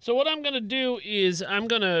 So what I'm gonna do is I'm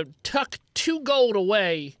gonna tuck 2 gold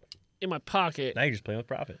away in my pocket Now you're just playing with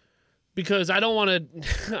profit. because I don't want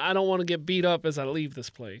to. I don't want to get beat up as I leave this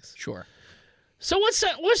place. Sure. So what's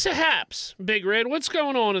the haps, Big Red? What's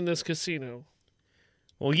going on in this casino?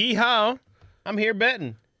 Well, yeehaw. I'm here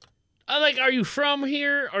betting. Are you from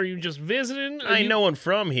here? Are you just visiting? I ain't no one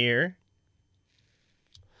from here.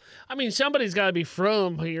 I mean, somebody's got to be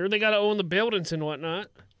from here. They got to own the buildings and whatnot.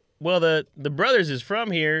 Well, the brothers is from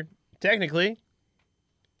here, technically.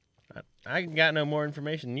 I got no more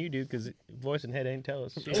information than you do because voice and head ain't tell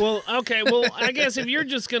us shit. Well, okay. Well, I guess if you're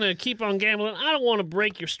just gonna keep on gambling, I don't want to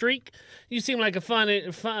break your streak. You seem like a fun.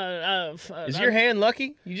 Is your hand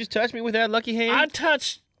lucky? You just touched me with that lucky hand? I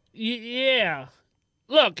touched. Yeah.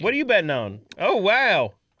 Look. What are you betting on? Oh,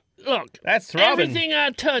 wow. Look. That's throbbing. Everything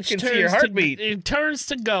I touch can turns see your heartbeat. it turns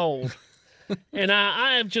to gold. And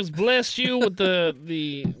I have just blessed you with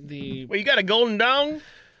the. Well, you got a golden dong?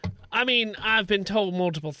 I mean, I've been told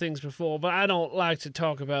multiple things before, but I don't like to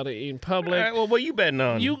talk about it in public. All right, well, what you betting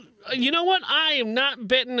on? You know what? I am not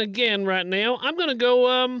betting again right now. I'm gonna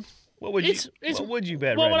go. What would you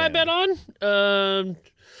bet? What right would I now? bet on?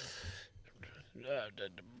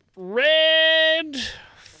 Red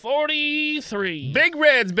 43. Big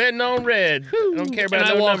Red's betting on Red. I don't care about and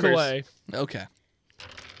no I walk numbers. away. Okay.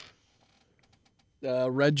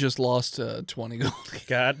 Red just lost 20 gold.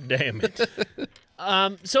 God damn it.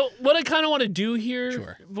 So what I kind of want to do here,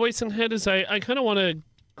 Sure. Voice and Head, is I kind of want to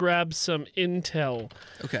grab some intel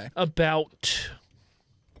Okay. about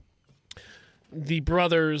the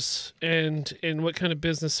brothers and what kind of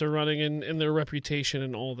business they're running and their reputation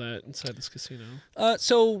and all that inside this casino.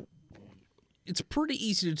 So it's pretty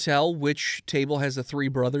easy to tell which table has the 3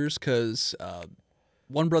 brothers because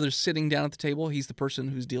one brother's sitting down at the table. He's the person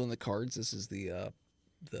who's dealing the cards. This is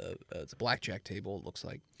it's a blackjack table, it looks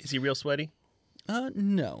like. Is he real sweaty?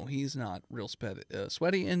 No, he's not real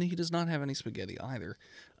sweaty, and he does not have any spaghetti either.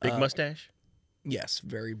 Big mustache? Yes,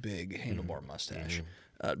 very big handlebar mustache.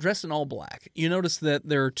 Dressed in all black. You notice that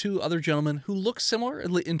there are 2 other gentlemen who look similar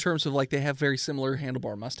in terms of they have very similar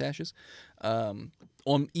handlebar mustaches on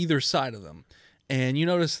either side of them. And you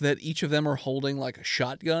notice that each of them are holding a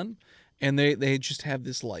shotgun, and they just have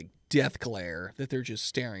this death glare that they're just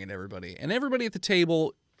staring at everybody. And everybody at the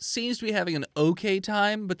table seems to be having an okay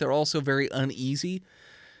time, but they're also very uneasy.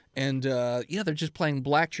 And they're just playing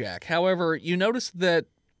blackjack. However, you notice that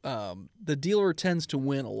the dealer tends to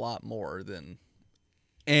win a lot more than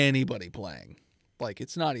anybody playing.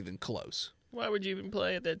 It's not even close. Why would you even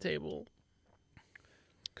play at that table?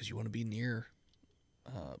 Because you want to be near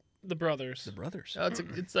The brothers. the brothers. Oh,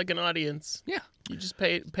 it's like an audience. Yeah. You just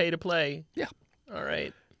pay to play. Yeah. All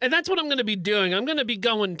right. And that's what I'm going to be doing. I'm going to be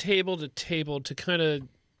going table to table to kind of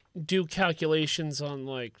do calculations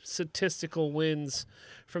on statistical wins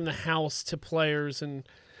from the house to players. And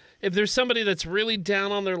if there's somebody that's really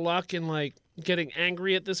down on their luck and getting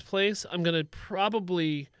angry at this place, I'm going to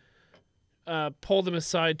probably pull them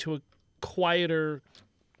aside to a quieter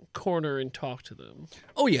corner and talk to them.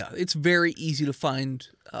 Oh, yeah. It's very easy to find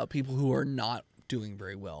people who are not doing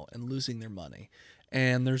very well and losing their money.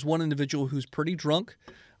 And there's one individual who's pretty drunk.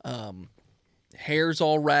 Hair's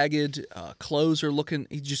all ragged. Clothes are looking...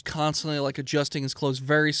 He's just constantly adjusting his clothes.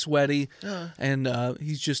 Very sweaty. And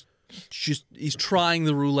he's he's trying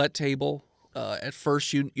the roulette table. At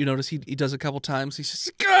first, you notice he does a couple times. He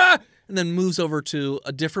says, "Gah!" And then moves over to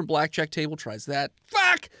a different blackjack table, tries that.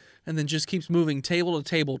 Fuck! And then just keeps moving table to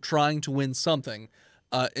table, trying to win something.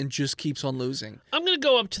 and just keeps on losing. I'm gonna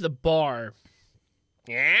go up to the bar.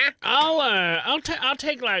 Yeah. I'll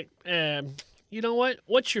take like you know what?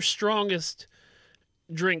 What's your strongest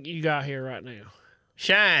drink you got here right now?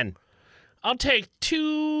 Shine. I'll take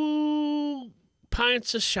 2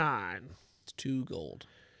 pints of shine. It's 2 gold.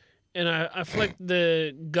 And I flick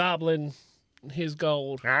the goblin his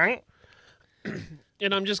gold. Huh?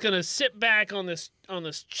 And I'm just gonna sit back on this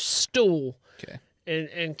stool Okay.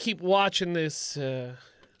 and keep watching this loser.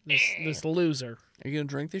 Are you gonna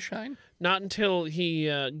drink this shine? Not until he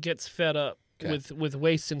gets fed up Okay. with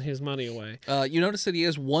wasting his money away. You notice that he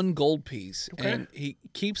has 1 gold piece, Okay. and he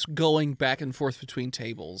keeps going back and forth between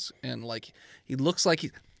tables, and like he looks like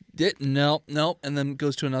he did nope, and then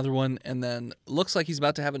goes to another one, and then looks like he's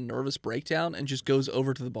about to have a nervous breakdown, and just goes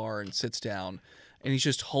over to the bar and sits down, and he's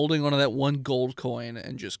just holding onto that 1 gold coin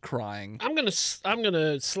and just crying. I'm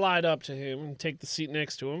gonna slide up to him and take the seat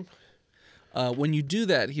next to him. When you do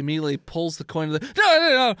that, he immediately pulls the coin.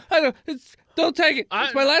 No, I don't. Don't take it.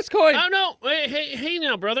 It's my last coin. Oh no! Hey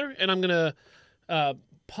now, brother. And I'm gonna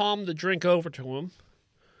palm the drink over to him.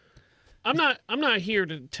 I'm not here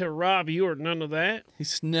to rob you or none of that. He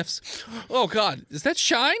sniffs. Oh God, is that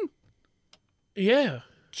shine? Yeah.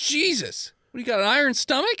 Jesus, what do you got? An iron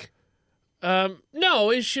stomach?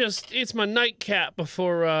 No, it's my nightcap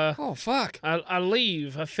before Oh fuck. I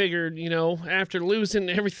leave. I figured, after losing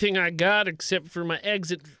everything I got except for my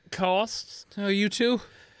exit costs, Oh, you too?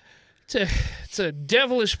 it's a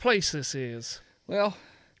devilish place this is. Well,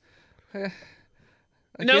 I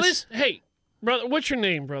Now guess hey, brother, what's your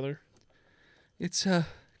name, brother? it's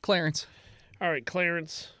Clarence. All right,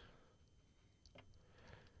 Clarence.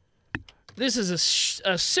 This is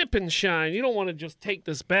a sip and shine. You don't want to just take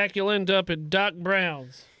this back. You'll end up at Doc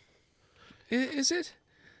Brown's. Is it?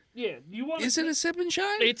 Yeah, you want? Is it a sip and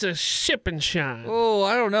shine? It's a sip and shine. Oh,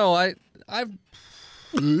 I don't know. I've.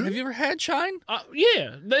 Have you ever had shine?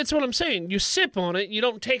 Yeah, that's what I'm saying. You sip on it. You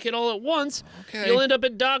don't take it all at once. Okay. You'll end up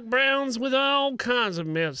at Doc Brown's with all kinds of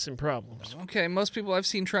medicine problems. Okay, most people I've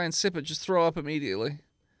seen try and sip it just throw up immediately.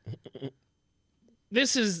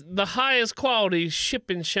 This is the highest quality sip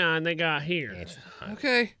and shine they got here.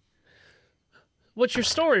 Okay. What's your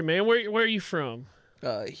story, man? Where are you from?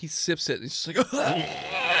 He sips it and he's just like,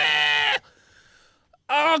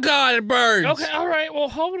 oh God, it burns. Okay, all right. Well,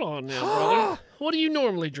 hold on now, brother. What do you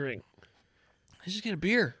normally drink? I just get a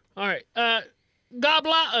beer. All right.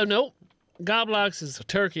 Goblock. Oh, no. Goblox is a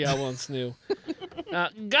turkey I once knew.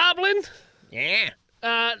 Goblin, Yeah.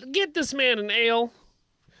 get this man an ale.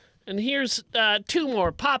 And here's 2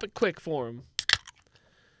 more. Pop it quick for him.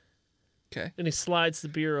 Okay. And he slides the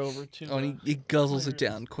beer over to. Oh, and he guzzles it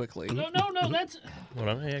down quickly. No, that's. Hold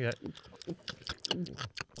on. I got.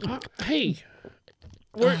 Hey,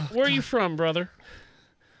 where are you from, brother?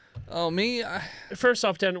 Oh, me? First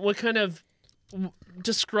off, Dan, what kind of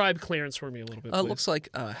describe Clarence for me a little bit? Please. Looks like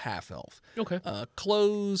a half elf. Okay.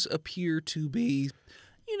 Clothes appear to be,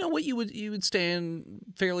 what you would stand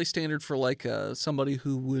fairly standard for like somebody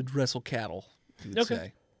who would wrestle cattle. You would Okay.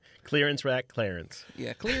 say. Clearance rack Clarence.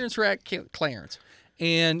 Yeah, clearance rack Clarence.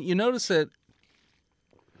 And you notice that,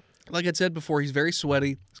 like I said before, he's very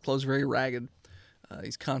sweaty. His clothes are very ragged.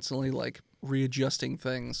 He's constantly like readjusting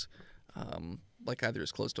things. Like either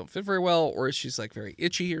his clothes don't fit very well, or she's like very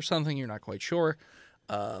itchy or something. You're not quite sure.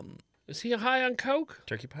 Is he high on coke?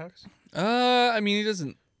 Turkey pox? I mean, he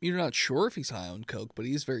doesn't. You're not sure if he's high on coke, but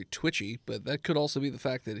he's very twitchy. But that could also be the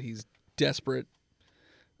fact that he's desperate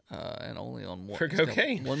and only on one For he's got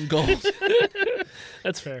cocaine. 1 gold.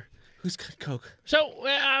 That's fair. Who's got coke? So,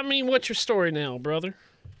 what's your story now, brother?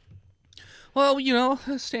 Well,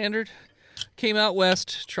 standard. Came out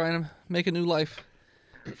west, trying to make a new life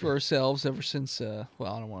for ourselves ever since. Well,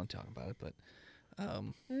 I don't want to talk about it, but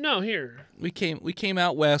No, here. we came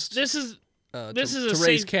out west. This is to a raise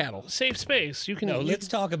safe, cattle. safe space. You can. No, let's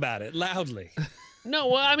talk about it loudly. No,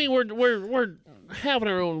 well, I mean we're having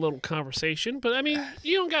our own little conversation, but I mean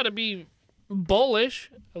you don't got to be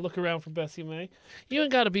bullish. I look around for Bessie May. You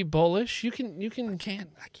ain't got to be bullish. You can.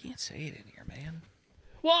 I can't say it in here, man.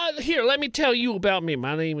 Well, here, let me tell you about me.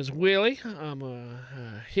 My name is Willie. I'm a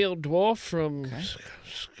hill dwarf from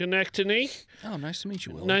Schenectady. Oh, nice to meet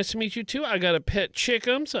you, Will. Nice to meet you too. I got a pet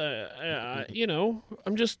chickums.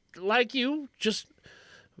 I'm just like you, just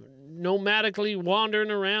nomadically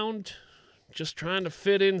wandering around, just trying to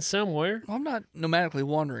fit in somewhere. Well, I'm not nomadically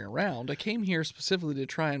wandering around. I came here specifically to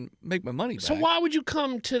try and make my money back. So why would you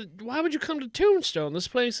come to Tombstone? This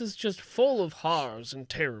place is just full of horrors and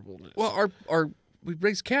terribleness. Well, we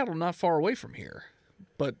raise cattle not far away from here,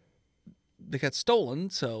 but they got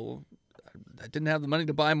stolen, so I didn't have the money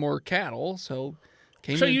to buy more cattle, so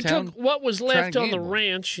Came So into you town, took what was trying left to on the gamble.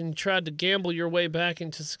 ranch and tried to gamble your way back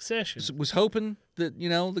into succession. was hoping that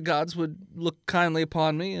the gods would look kindly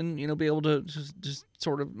upon me and be able to just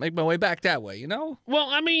sort of make my way back that way. Well,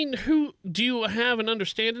 I mean, who do you have an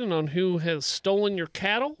understanding on who has stolen your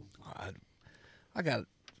cattle? I got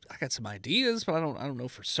some ideas, but I don't know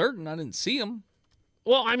for certain. I didn't see them.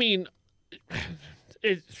 Well, I mean,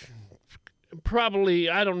 it probably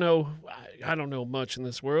I don't know. I don't know much in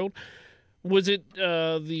this world. Was it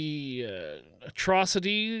the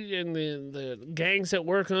atrocity and the gangs that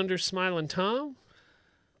work under Smiling Tom?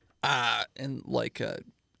 And like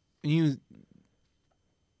you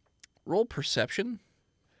roll perception.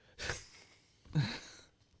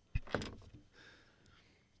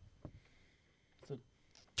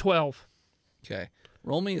 12. Okay,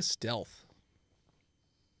 roll me a stealth.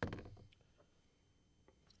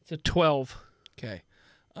 It's a 12. Okay,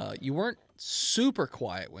 you weren't super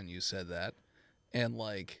quiet when you said that, and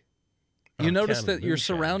like you noticed that your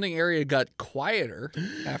surrounding area got quieter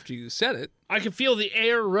after you said it. I could feel the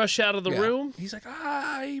air rush out of the Yeah. room. He's like,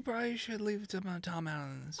 you probably should leave Tom out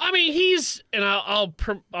on this. I mean, and I'll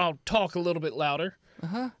talk a little bit louder.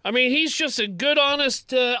 Uh-huh. I mean, he's just a good,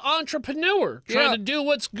 honest entrepreneur trying Yeah. to do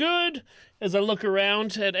what's good. As I look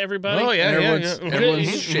around at everybody. Oh, yeah,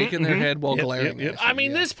 Everyone's shaking their head while glaring at you. I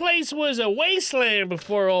mean, this place was a wasteland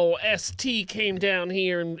before old ST came down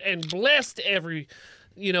here and blessed every,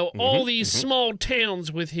 all these small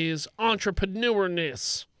towns with his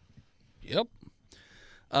entrepreneurness. Yep.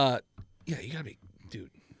 Yeah, you gotta be, dude.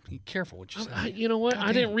 Be careful what you say. You know what?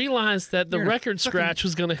 I didn't realize that the You're record scratch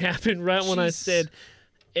was going to happen right when I Jeez. said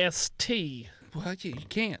ST. Well, you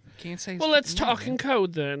can't say. Well, let's talk in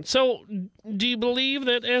code then. So, do you believe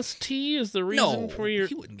that ST is the reason No, for your?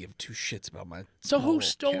 he wouldn't give two shits about my. So, my who little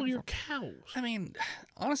stole cat your farm. cows? I mean,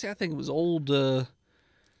 honestly, I think it was old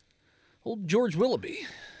George Willoughby.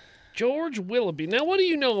 George Willoughby. Now, what do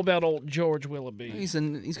you know about old George Willoughby? He's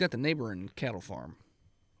got the neighboring cattle farm.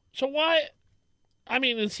 So why? I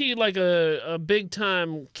mean, is he like a big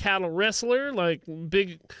time cattle wrestler, like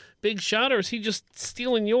big shot, or is he just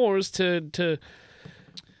stealing yours to?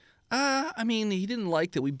 I mean, he didn't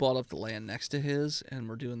like that we bought up the land next to his, and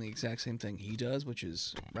we're doing the exact same thing he does, which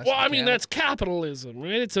is wrestle Well, I mean, cattle. that's capitalism,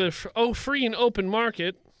 right? It's a free and open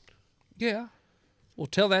market. Yeah. Well,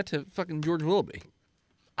 tell that to fucking George Willoughby.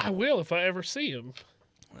 I will if I ever see him.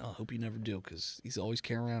 Well, I hope you never do, because he's always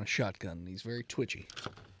carrying around a shotgun, and he's very twitchy.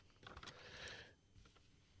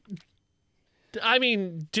 I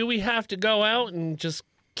mean, do we have to go out and just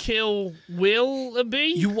kill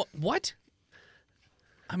Willoughby? You what?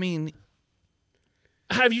 I mean,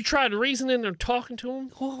 Have you tried reasoning or talking to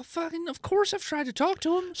him? well, fucking, of course I've tried to talk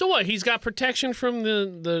to him. So what? He's got protection from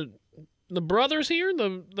the brothers here,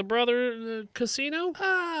 the casino.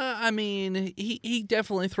 I mean, he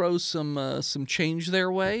definitely throws some change their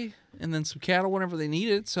way, and then some cattle whenever they need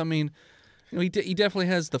it. So I mean, he definitely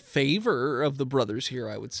has the favor of the brothers here.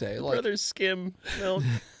 I would say, like, Brothers skim milk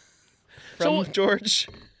So- from George.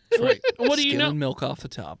 right, What do you know? skimming milk off the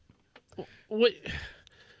top.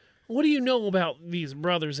 What do you know about these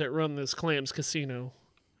brothers that run this Clams Casino?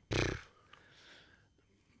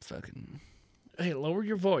 Fucking, Hey, lower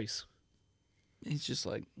your voice. he's just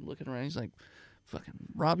like looking around. He's like, fucking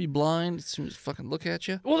rob you blind as soon as fucking look at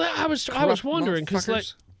you. Well, I was Corrupt wondering because like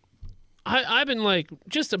motherfuckers. I've been like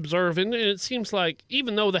just observing, and it seems like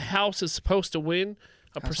even though the house is supposed to win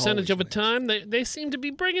a House percentage of a always time, they seem to be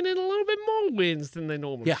bringing in a little bit more wins than they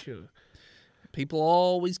normally Yeah. should. People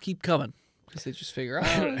always keep coming because they just figure,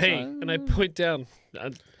 oh, Hey, and I point down.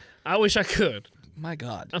 I wish I could. my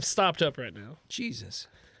God, I'm stopped up right now. Jesus.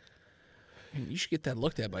 I mean, you should get that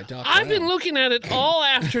looked at by Doc I've been Brown. looking at it all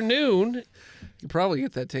afternoon. You probably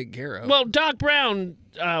get that taken care of. Well, Doc Brown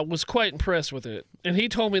was quite impressed with it, and he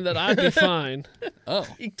told me that I'd be fine. Oh,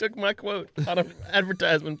 He took my quote on an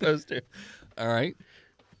advertisement poster. all right.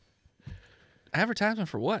 Advertisement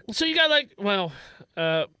for what? So you got like,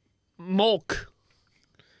 Mulk.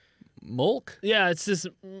 Mulk? Yeah, it's this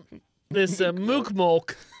Mook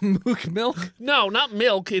Mulk. Mook milk? No, not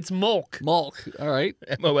milk. It's Mulk. Mulk. All right.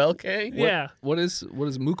 MOLK? Yeah, What is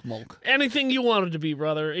Mook Mulk? anything you want it to be,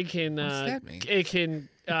 brother. It can. What's that mean? It can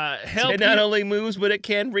help It not you. only moves, but it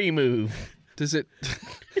can remove. Does it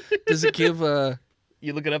give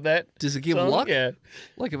You looking up that? does it give song? luck? Yeah.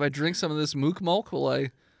 Like if I drink some of this Mook Mulk, will I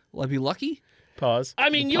be lucky? Pause. I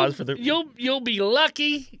mean, Pause for the. you'll be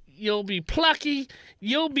lucky. You'll be plucky.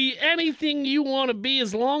 You'll be anything you want to be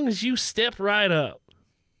as long as you step right up.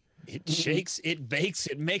 It shakes, it bakes,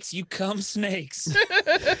 it makes you come snakes.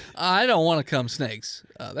 I don't want to come snakes.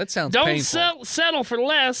 That sounds Don't painful. settle for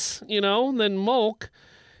less, than Mulk.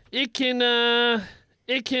 It can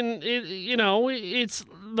it's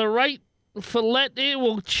the right fillet. It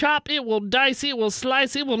will chop, it will dice, it will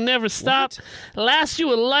slice, it will never stop. Last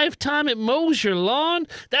you a lifetime. It mows your lawn.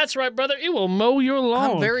 That's right, brother. It will mow your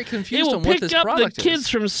lawn. I'm very confused on what this product. It will pick up product the kids is.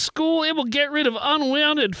 from school. It will get rid of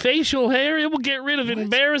unwanted facial hair. It will get rid of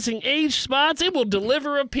embarrassing age spots. It will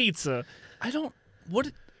deliver a pizza. I don't. What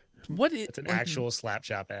is? It's an actual slap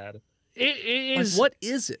shop ad. It is. What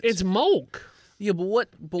is it? It's Mulk. Yeah, but what?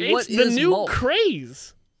 But It's what the is new Mulk?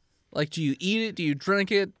 craze. Like, do you eat it? Do you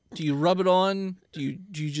drink it? Do you rub it on? Do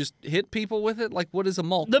you just hit people with it? Like, what is a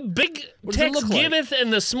Mulk? The big What does it text look like? giveth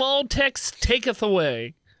and the small text taketh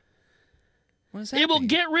away. What does that It will mean?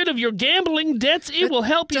 get rid of your gambling debts. It That will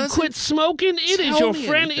help you doesn't quit smoking. It is tell your me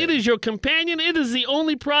friend. anything. It is your companion. It is the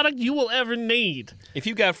only product you will ever need. If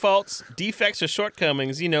you got faults, defects, or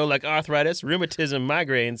shortcomings, like arthritis, rheumatism,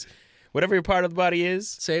 migraines, whatever your part of the body is,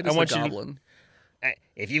 Say it I as a want you to- goblin.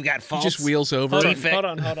 If you got He faults, just wheels over. Hold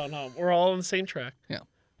on. We're all on the same track.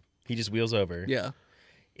 He just wheels over. Yeah.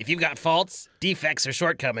 if you got faults, defects, or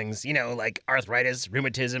shortcomings, like arthritis,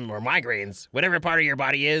 rheumatism, or migraines, whatever part of your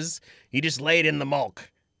body is, you just lay it in the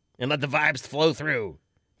Mulk and let the vibes flow through.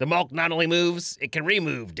 The Mulk not only moves, it can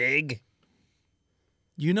remove, dig?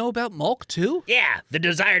 You know about Mulk too? Yeah, the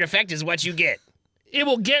desired effect is what you get. It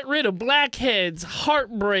will get rid of blackheads,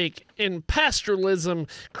 heartbreak, and pastoralism.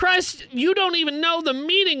 Christ, you don't even know the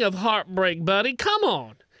meaning of heartbreak, buddy. Come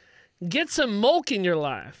on. Get some Mulk in your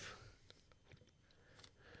life.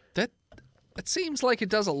 That seems like it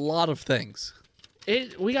does a lot of things.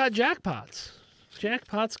 We got jackpots.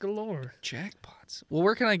 Jackpots galore. Jackpots. Well,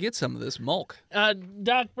 where can I get some of this Mulk?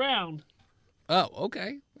 Doc Brown. Oh,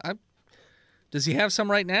 okay. Does he have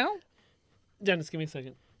some right now? Dennis, give me a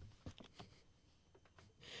second.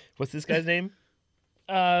 What's this guy's name?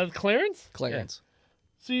 Clarence? Clarence.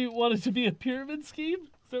 So you want it to be a pyramid scheme?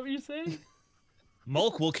 Is that what you're saying?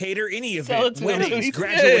 Mulk will cater any So event, it's weddings, really-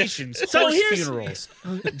 graduations, So horse here's- funerals,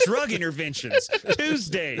 drug interventions,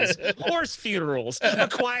 Tuesdays, horse funerals, a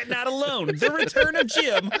quiet night alone, the return of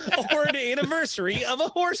Jim, or an anniversary of a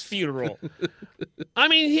horse funeral. I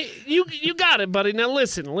mean, you got it, buddy. Now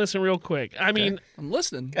listen real quick. I mean, I'm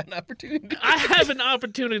listening. Got an opportunity. I have an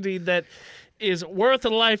opportunity that is worth a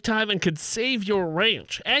lifetime and could save your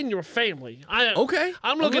ranch and your family. Okay.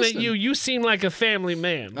 I'm looking at listening. you. You seem like a family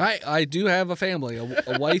man. I do have a family,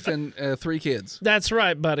 a wife and 3 kids. That's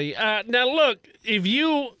right, buddy. Now look, if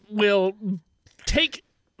you will take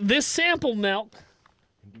this sample milk.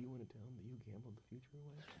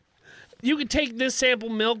 You can take this sample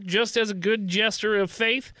milk just as a good gesture of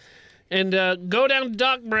faith and go down to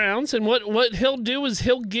Doc Brown's, and what he'll do is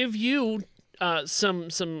he'll give you some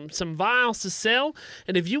vials to sell,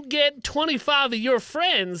 and if you get 25 of your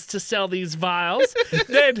friends to sell these vials,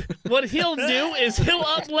 then what he'll do is he'll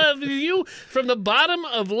up-level you from the bottom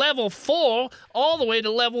of level 4 all the way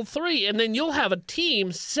to level 3, and then you'll have a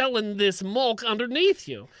team selling this Mulk underneath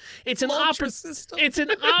you. It's an It's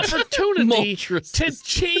an opportunity Multress to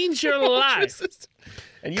change your life.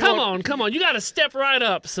 And Come on. You got to step right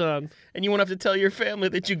up, son. And you won't have to tell your family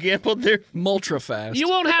that you gambled their... Multrafast. You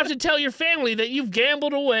won't have to tell your family that you've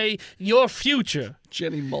gambled away your future.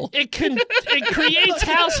 Jenny Mulk. It creates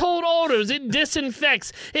household odors. It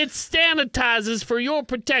disinfects. It sanitizes for your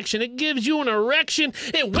protection. It gives you an erection.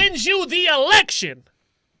 It wins you the election.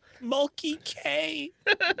 Mulky K.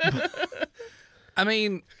 I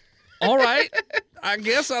mean, all right. I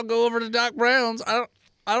guess I'll go over to Doc Brown's.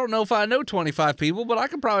 I don't know if I know 25 people, but I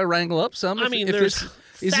can probably wrangle up some. I mean, there's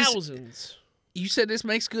is this- thousands. You said this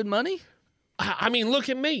makes good money? I mean, look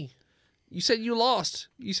at me. You said you lost.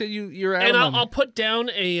 You said you're out And of money. I'll put down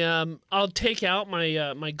I'll take out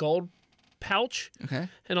my my gold pouch, Okay.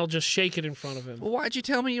 and I'll just shake it in front of him. Well, why'd you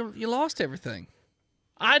tell me you lost everything?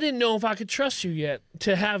 I didn't know if I could trust you yet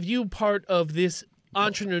to have you part of this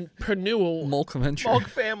entrepreneurial. Mulk venture. Mulk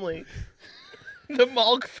family. The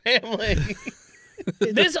Mulk family.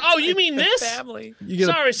 This? Oh, you mean this? Family. You get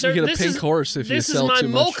Sorry, a, sir. You get a this pink is, horse if you this sell is my too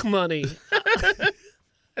Mulk much. money.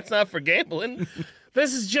 That's not for gambling.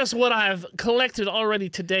 This is just what I've collected already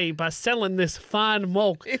today by selling this fine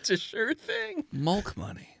Mulk. It's a sure thing. Mulk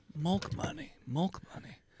money. Mulk money. Mulk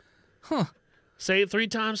money. Say it 3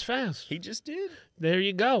 times fast. He just did. There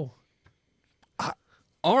you go.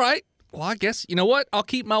 All right. Well, I guess you know what? I'll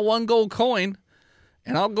keep my 1 gold coin,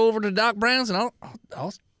 and I'll go over to Doc Brown's, and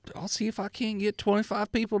I'll see if I can't get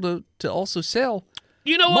 25 people to also sell.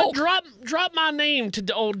 You know Mulk. what? Drop my name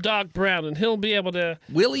to old Doc Brown, and he'll be able to.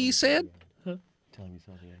 Willie, you said?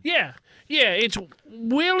 Yeah. It's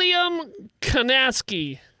William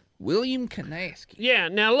Kanaski. William Kanaski. Yeah.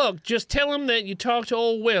 Now look, just tell him that you talked to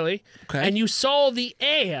old Willie, Okay. and you saw the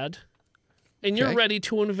ad and you're Okay. ready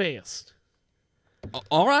to invest.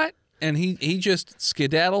 All right. And he just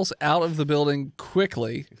skedaddles out of the building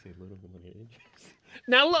quickly.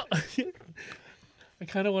 Now look, I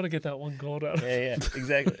kind of want to get that one gold out. Yeah,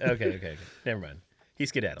 exactly. Okay. Never mind. He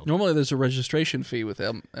skedaddled. Normally there's a registration fee with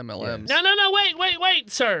MLMs. No, wait,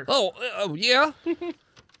 sir. Oh, yeah?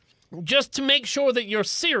 Just to make sure that you're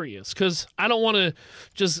serious, because I don't want to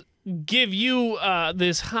just give you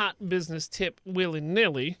this hot business tip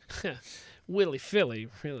willy-nilly. Willy-filly,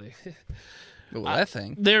 really. Well, that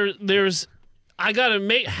thing. There's I gotta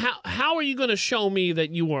make how are you gonna show me that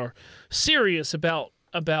you are serious about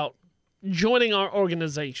joining our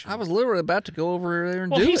organization? I was literally about to go over there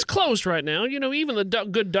and Well, do he's it. closed right now. You know, even the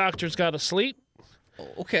good doctor's got to sleep.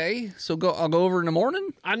 Okay, so I'll go over in the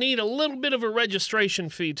morning? I need a little bit of a registration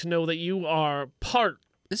fee to know that you are part.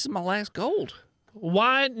 This is my last gold.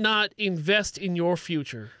 Why not invest in your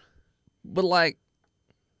future? But, like,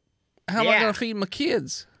 how am I Yeah. going to feed my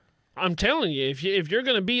kids? I'm telling you, if you're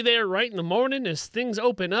going to be there right in the morning as things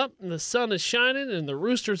open up and the sun is shining and the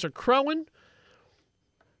roosters are crowing,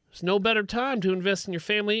 there's no better time to invest in your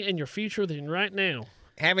family and your future than right now.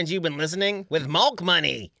 Haven't you been listening? With Mulk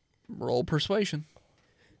money. Roll persuasion.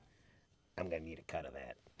 I'm gonna need a cut of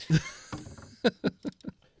that.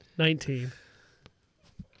 19.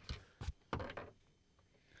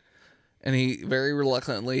 And he very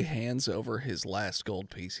reluctantly hands over his last gold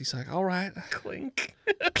piece. He's like, all right. Clink.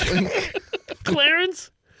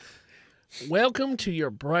 Clarence, welcome to your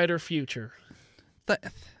brighter future.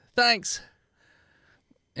 Thanks.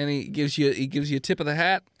 And he gives you a tip of the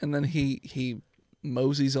hat, and then he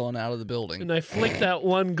moseys on out of the building. And I flick that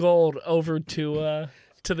one gold over to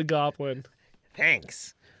the goblin.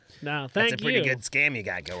 Thanks. Now, thank That's a pretty you. good scam you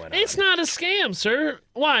got going on. It's not a scam, sir.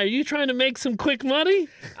 Why? Are you trying to make some quick money?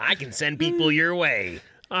 I can send people your way.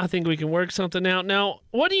 I think we can work something out. Now,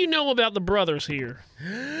 what do you know about the brothers here?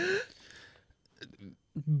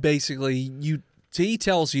 Basically, he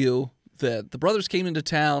tells you that the brothers came into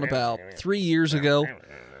town about 3 years ago.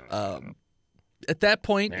 At that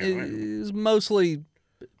point, it was mostly...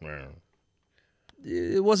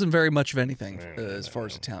 It wasn't very much of anything as far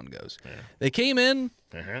as the town goes. They came in,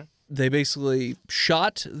 they basically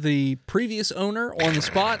shot the previous owner on the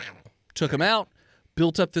spot, took him out,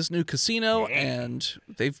 built up this new casino, and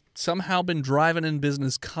they've somehow been driving in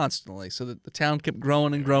business constantly so that the town kept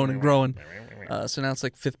growing and growing and growing. So now it's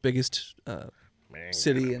like fifth biggest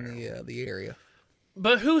city in the area.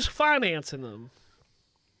 But who's financing them?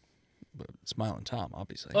 But Smiling Tom,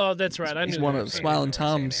 obviously. Oh, that's right. I He's knew one that. of Smiling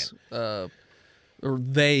Tom's... or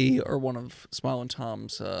they are one of Smiling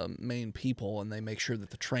Tom's main people, and they make sure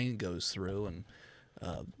that the train goes through, and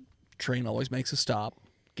train always makes a stop,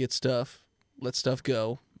 gets stuff, lets stuff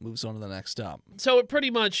go, moves on to the next stop. So it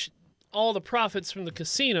pretty much all the profits from the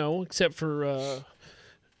casino, except for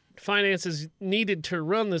finances needed to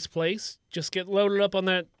run this place, just get loaded up on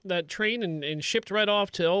that train and shipped right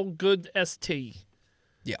off to old good ST.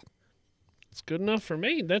 Yeah. It's good enough for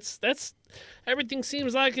me. That's everything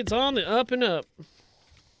seems like it's on the up and up.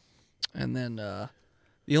 And then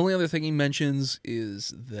the only other thing he mentions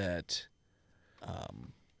is that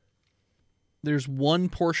there's one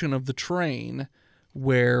portion of the train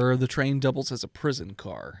where the train doubles as a prison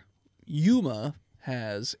car. Yuma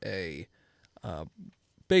has a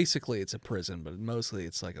basically it's a prison, but mostly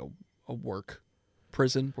it's like a work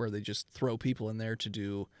prison where they just throw people in there to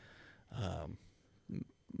do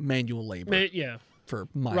manual labor Yeah. for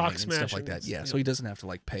mining Rock and stuff like that. smashing, Yeah, so he doesn't have to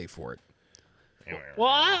like pay for it. Well,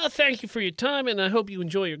 I thank you for your time, and I hope you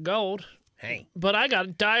enjoy your gold. Hey, But I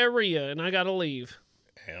got diarrhea, and I got to leave.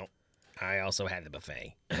 well, I also had the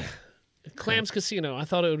buffet. Clams Casino. I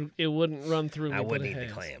thought it wouldn't run through me. I but wouldn't it eat the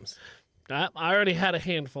has. clams. I already had a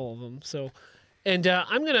handful of them. So, and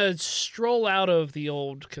I'm gonna stroll out of the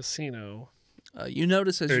old casino. You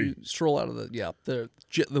notice as you stroll out of the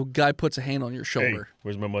guy puts a hand on your shoulder.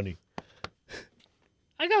 Where's my money?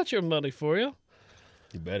 I got your money for you.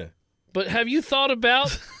 You better. But have you thought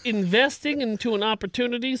about investing into an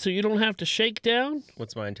opportunity so you don't have to shake down?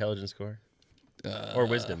 What's my intelligence score? Or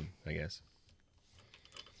wisdom, I guess.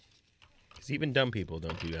 Because even dumb people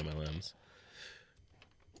don't do MLMs.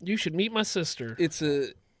 You should meet my sister. It's a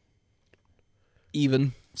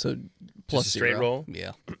even, so plus a straight 0. roll?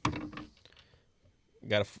 Yeah.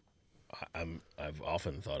 I've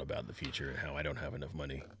often thought about the future and how I don't have enough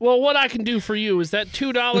money. Well, what I can do for you is that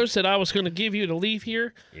 $2 that I was going to give you to leave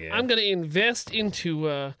here, Yeah. I'm going to invest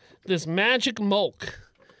into this magic Mulk.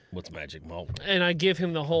 What's magic malt? And I give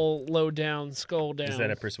him the whole low down, skull down. Is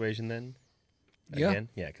that a persuasion then? Yeah. Again?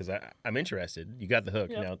 Yeah, because I'm interested. You got the hook.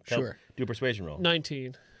 Yep. Now Sure. do a persuasion roll.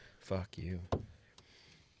 19. Fuck you.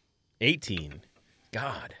 18.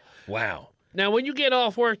 God. Wow. Now, when you get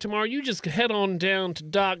off work tomorrow, you just head on down to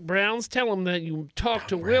Doc Brown's, tell him that you talked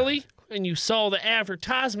to Willie and you saw the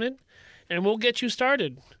advertisement, and we'll get you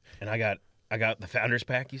started. And I got the Founders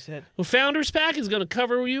Pack, you said? The Founders Pack is going to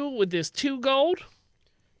cover you with this 2 gold.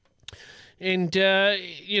 And,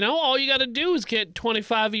 all you got to do is get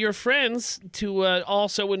 25 of your friends to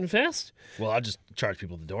also invest. Well, I'll just charge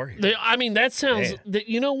people at the door here. That sounds... Yeah.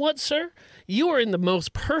 You know what, sir? You are in the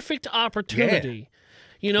most perfect opportunity.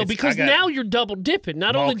 Yeah. Because now you're double dipping.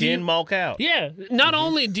 Not only do you... Mulk out. Yeah. Not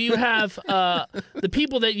only do you have the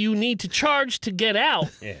people that you need to charge to get out,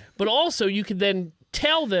 but also you can then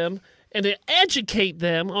tell them and to educate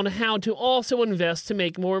them on how to also invest to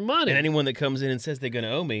make more money. And anyone that comes in and says they're going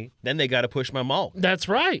to owe me, then they got to push my Mulk. That's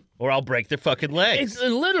right. Or I'll break their fucking legs. It's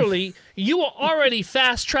literally, you are already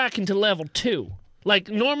fast tracking to level 2. Like,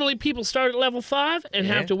 normally people start at level 5 and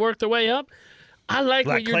have to work their way up. I like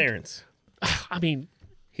Black what you're... Clarence. I mean...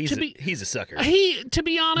 He's a sucker. To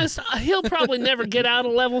be honest, he'll probably never get out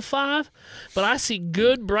of level 5, but I see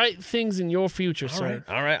good, bright things in your future, sir.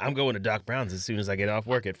 All right. I'm going to Doc Brown's as soon as I get off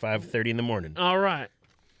work at 5:30 in the morning. All right.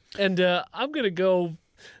 And I'm going to go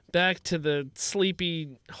back to the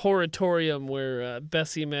sleepy horatorium where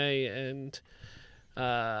Bessie May and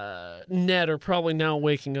Ned are probably now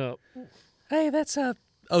waking up. Hey, that's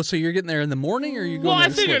Oh, so you're getting there in the morning, or are you going? Well, I there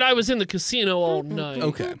to figured sleep? I was in the casino all night.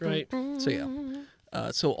 Okay. Right. So yeah.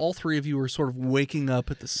 So all 3 of you were sort of waking up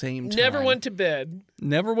at the same time. Never went to bed.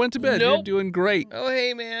 Never went to bed. Nope. You're doing great. Oh,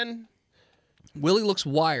 hey, man. Willie looks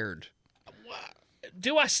wired.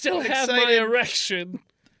 Do I still have my excited. erection?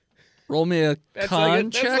 Roll me a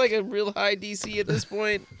con check. That's like a real high DC at this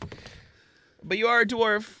point. But you are a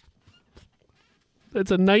dwarf.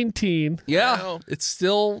 That's a 19. Yeah, Wow. it's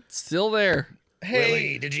still there. Hey.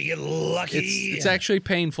 Willie, did you get lucky? It's actually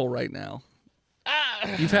painful right now.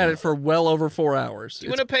 You've had it for well over 4 hours. Do you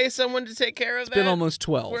want to pay someone to take care of that? It's been almost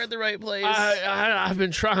 12. We're at the right place. I've been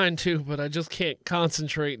trying to, but I just can't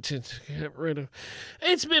concentrate to get rid of.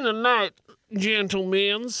 It's been a night,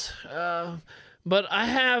 gentlemens. But I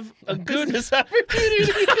have a good business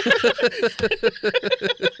opportunity.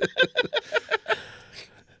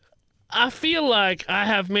 I feel like I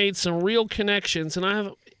have made some real connections, and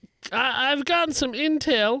I've gotten some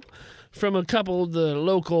intel from a couple of the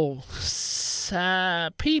local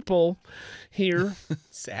people here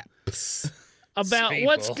Saps. about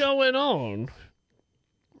what's going on.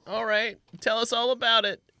 All right. Tell us all about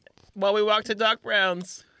it while we walk to Doc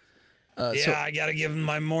Brown's. I gotta give him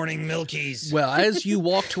my morning milkies. Well, as you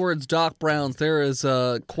walk towards Doc Brown's, there is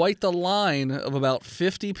quite the line of about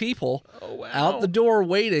 50 people out the door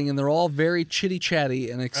waiting, and they're all very chitty-chatty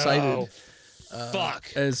and excited.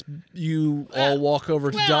 Fuck. As you all walk over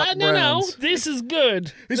to Doc No, Brown's. this is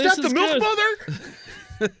good. Is this that the milk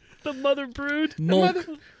mother? The mother brood?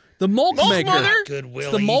 The Mulk maker. mother? Good, It's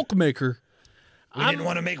Willie. the Mulk maker. We didn't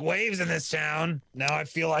want to make waves in this town. Now I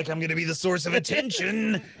feel like I'm going to be the source of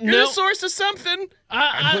attention. You're the source of something.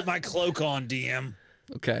 I put my cloak on, DM.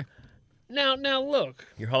 Okay. Now look,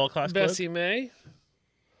 Your Holocaust Bessie May,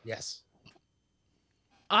 Yes.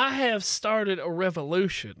 I have started a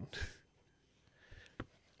revolution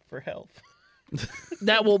for health.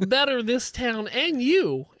 that will better this town and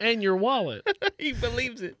you and your wallet. He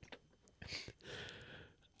believes it.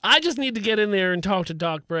 I just need to get in there and talk to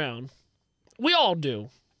Doc Brown. We all do.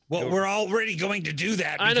 Well, we're already going to do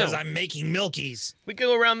that I because know. I'm making milkies. We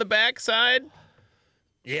go around the back side.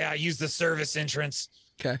 Yeah, use the service entrance.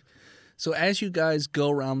 Okay. So as you guys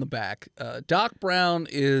go around the back, Doc Brown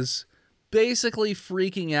is basically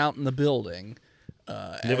freaking out in the building.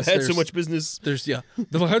 Never had so much business.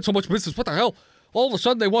 Never had so much business. What the hell? All of a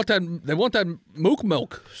sudden they want that mook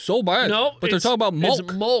milk so bad. No, but they're talking about Mulk.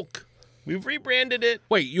 It's Mulk. We've rebranded it.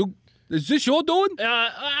 Wait, is this your doing?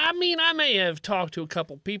 I mean, I may have talked to a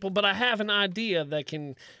couple people, but I have an idea that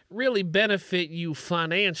can really benefit you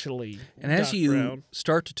financially. And as Doc you Brown.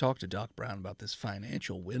 start to talk to Doc Brown about this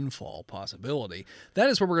financial windfall possibility, that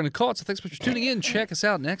is where we're going to call it. So thanks for tuning in. Check us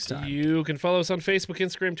out next time. You can follow us on Facebook,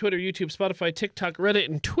 Instagram, Twitter, YouTube, Spotify, TikTok, Reddit,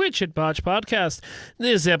 and Twitch at Botched Podcast.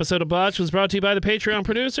 This episode of Botched was brought to you by the Patreon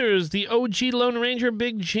producers, the OG Lone Ranger,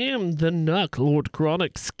 Big Jim, the Nuck, Lord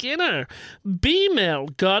Chronic, Skinner, B-Mel,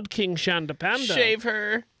 God King Shandapanda, Shave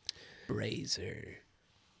her. Brazier.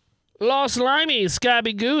 Lost Limey,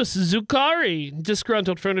 Scabby Goose, Zukari,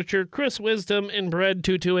 Disgruntled Furniture, Chris Wisdom, and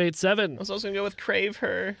Bread2287. I was also going to go with Crave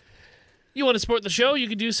her. You want to support the show? You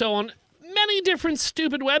can do so on many different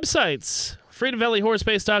stupid websites.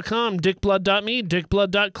 FreedomValleyHorseBase.com, DickBlood.me,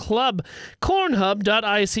 DickBlood.club,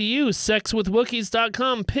 Cornhub.icu,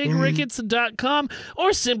 SexWithWookies.com, PigRickets.com,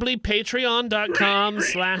 or simply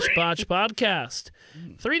Patreon.com/BotchPodcast.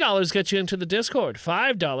 $3 gets you into the Discord.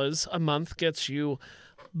 $5 a month gets you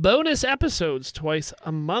bonus episodes twice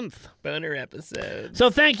a month. Boner episodes. So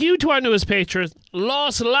thank you to our newest patrons,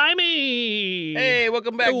 Los Limey. Hey,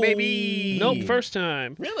 welcome back, baby. Nope, first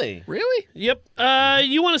time. Really? Really? Yep.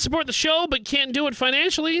 You want to support the show but can't do it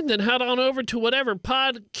financially? Then head on over to whatever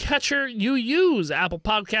podcatcher you use, Apple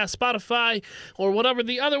Podcasts, Spotify, or whatever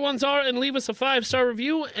the other ones are, and leave us a 5-star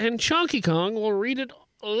review, and Chonky Kong will read it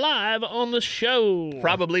live on the show.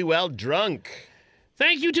 Probably well drunk.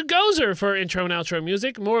 Thank you to Gozer for intro and outro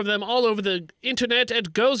music. More of them all over the internet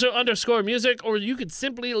at Gozer_music, or you could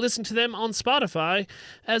simply listen to them on Spotify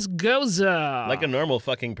as Gozer. Like a normal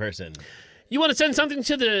fucking person. You want to send something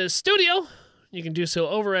to the studio? You can do so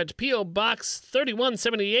over at P.O. Box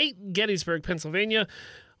 3178, Gettysburg, Pennsylvania,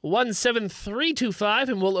 17325,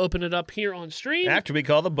 and we'll open it up here on stream. After we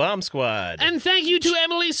call the bomb squad. And thank you to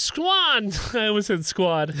Emily Swan. I almost said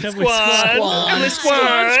squad. Emily Squad. Emily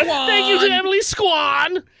Squad. Thank you to Emily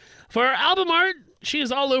Swan for our album art. She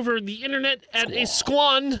is all over the internet at a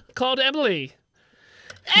squan called Emily.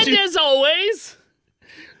 And as always,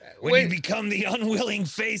 when you become the unwilling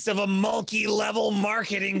face of a multi-level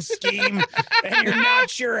marketing scheme and you're not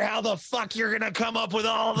sure how the fuck you're gonna come up with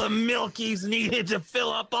all the milkies needed to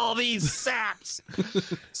fill up all these sacks,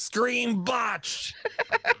 scream Botched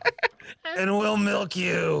and we'll milk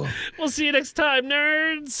you. We'll see you next time,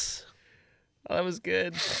 nerds. Oh, that was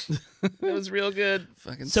good. That was real good.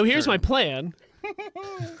 So here's my plan.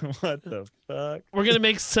 What the fuck? We're going to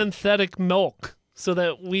make synthetic milk. So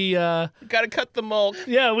that we gotta cut the Mulk.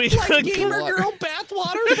 Yeah, we like gamer girl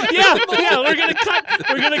bathwater. yeah, we're gonna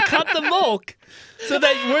cut the Mulk so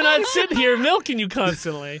that we're not sitting here milking you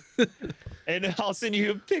constantly. And I'll send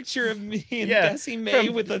you a picture of me and Bessie May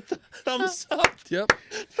with a thumbs up. Yep.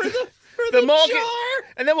 For the Mulk, jar.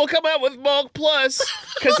 and then we'll come out with Mulk Plus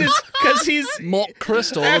because he's Mulk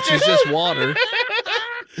Crystal, which is just water.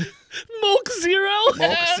 Mulk Zero.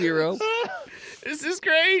 Mulk Zero. This is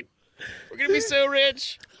great. We're gonna be so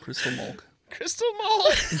rich. Crystal Mulk. Crystal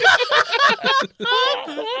Mulk.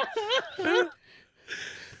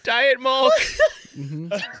 Diet Mulk.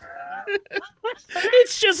 Mm-hmm.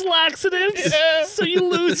 It's just laxatives, so you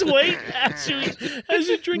lose weight as you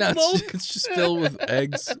drink milk. It's just filled with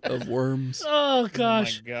eggs of worms. Oh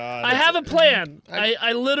gosh! Oh my God. I have a plan.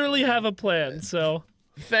 I literally have a plan. So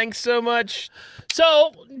thanks so much.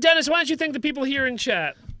 So Dennis, why don't you thank the people here in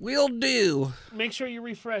chat? Will do. Make sure you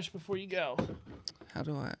refresh before you go. How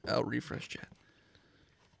do I? Oh, refresh chat.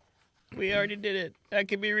 We already did it. I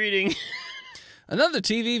could be reading. Another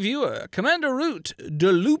TV viewer, Commander Root,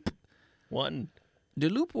 Deloop 1.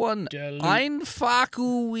 Deloop 1,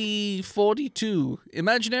 Einfakui 42,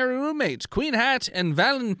 Imaginary Roommate, Queen Hat, and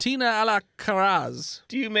Valentina Alacaraz.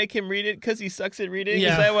 Do you make him read it because he sucks at reading?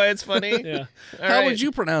 Yeah. Is that why it's funny? Yeah. How would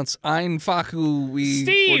you pronounce Einfakui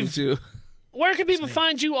 42? Where can people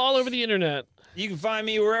find you all over the internet? You can find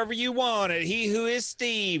me wherever you want at He Who Is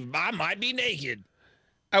Steve. I might be naked.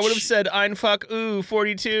 I would have said Einfaku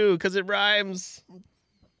 42 because it rhymes.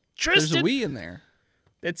 Tristan. There's a we in there.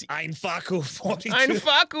 It's Einfaku 42.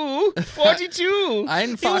 Einfaku 42.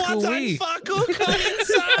 Einfaku we. Einfaku come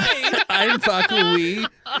inside. Einfaku we. You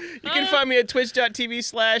can find me at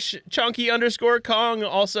twitch.tv/chonky_Kong.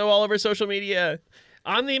 Also all over social media.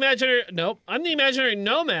 I'm the imaginary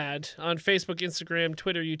nomad on Facebook, Instagram,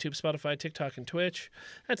 Twitter, YouTube, Spotify, TikTok, and Twitch.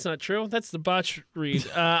 That's not true. That's the botch read.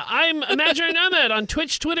 I'm imaginary nomad on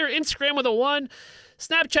Twitch, Twitter, Instagram with a 1,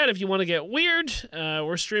 Snapchat if you want to get weird.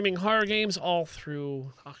 We're streaming horror games all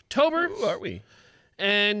through October. Who are we?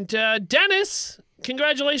 And Dennis,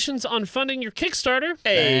 congratulations on funding your Kickstarter.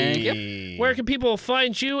 Hey. Where can people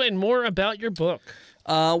find you and more about your book?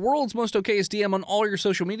 World's most okayest DM on all your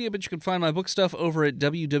social media, but you can find my book stuff over at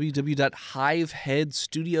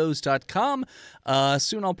www.hiveheadstudios.com.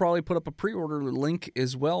 Soon I'll probably put up a pre-order link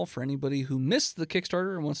as well for anybody who missed the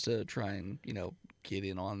Kickstarter and wants to try and, get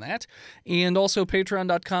in on that. And also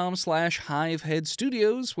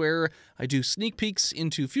patreon.com/hiveheadstudios, where I do sneak peeks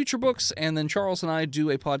into future books, and then Charles and I do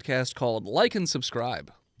a podcast called Like and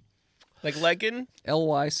Subscribe. Like lichen?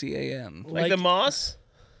 Lycan. Like the moss?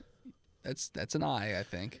 That's an I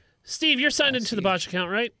think. Steve, you're signed into the Botch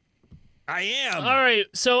account, right? I am. All right.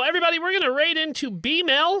 So, everybody, we're going to raid into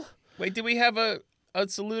B-Mail. Wait, do we have a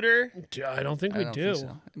saluter? I don't think we do. Think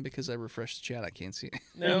so. And because I refreshed the chat, I can't see it.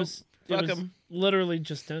 No. Fuck was him. literally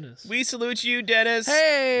just Dennis. We salute you, Dennis.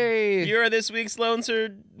 Hey, You're this week's Lone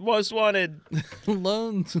Sir Most Wanted.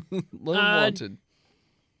 lone wanted.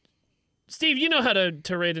 Steve, you know how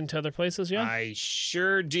to raid into other places, yeah? I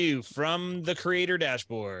sure do. From the creator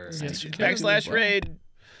dashboard. Yes, you can. / raid.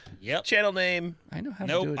 Yep. Channel name. I know how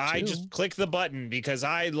to do Nope. it I too. just click the button because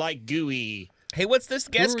I like gooey. Hey, what's this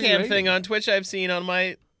guest are you cam raiding? thing on Twitch I've seen on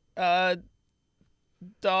my DAW?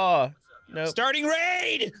 Nope. Starting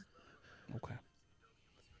raid. Okay.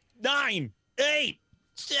 9, 8,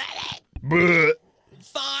 7, Bleh.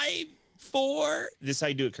 5, 4. This is how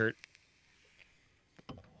you do it, Kurt.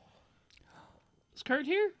 Is Kurt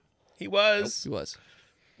here? He was. He was.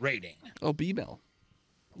 Rating. Oh, B-Mail.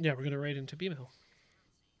 Yeah, we're gonna raid into B-mail.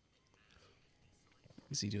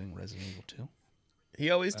 Is he doing Resident Evil 2? He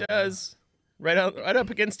always does. Right up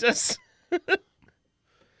against us.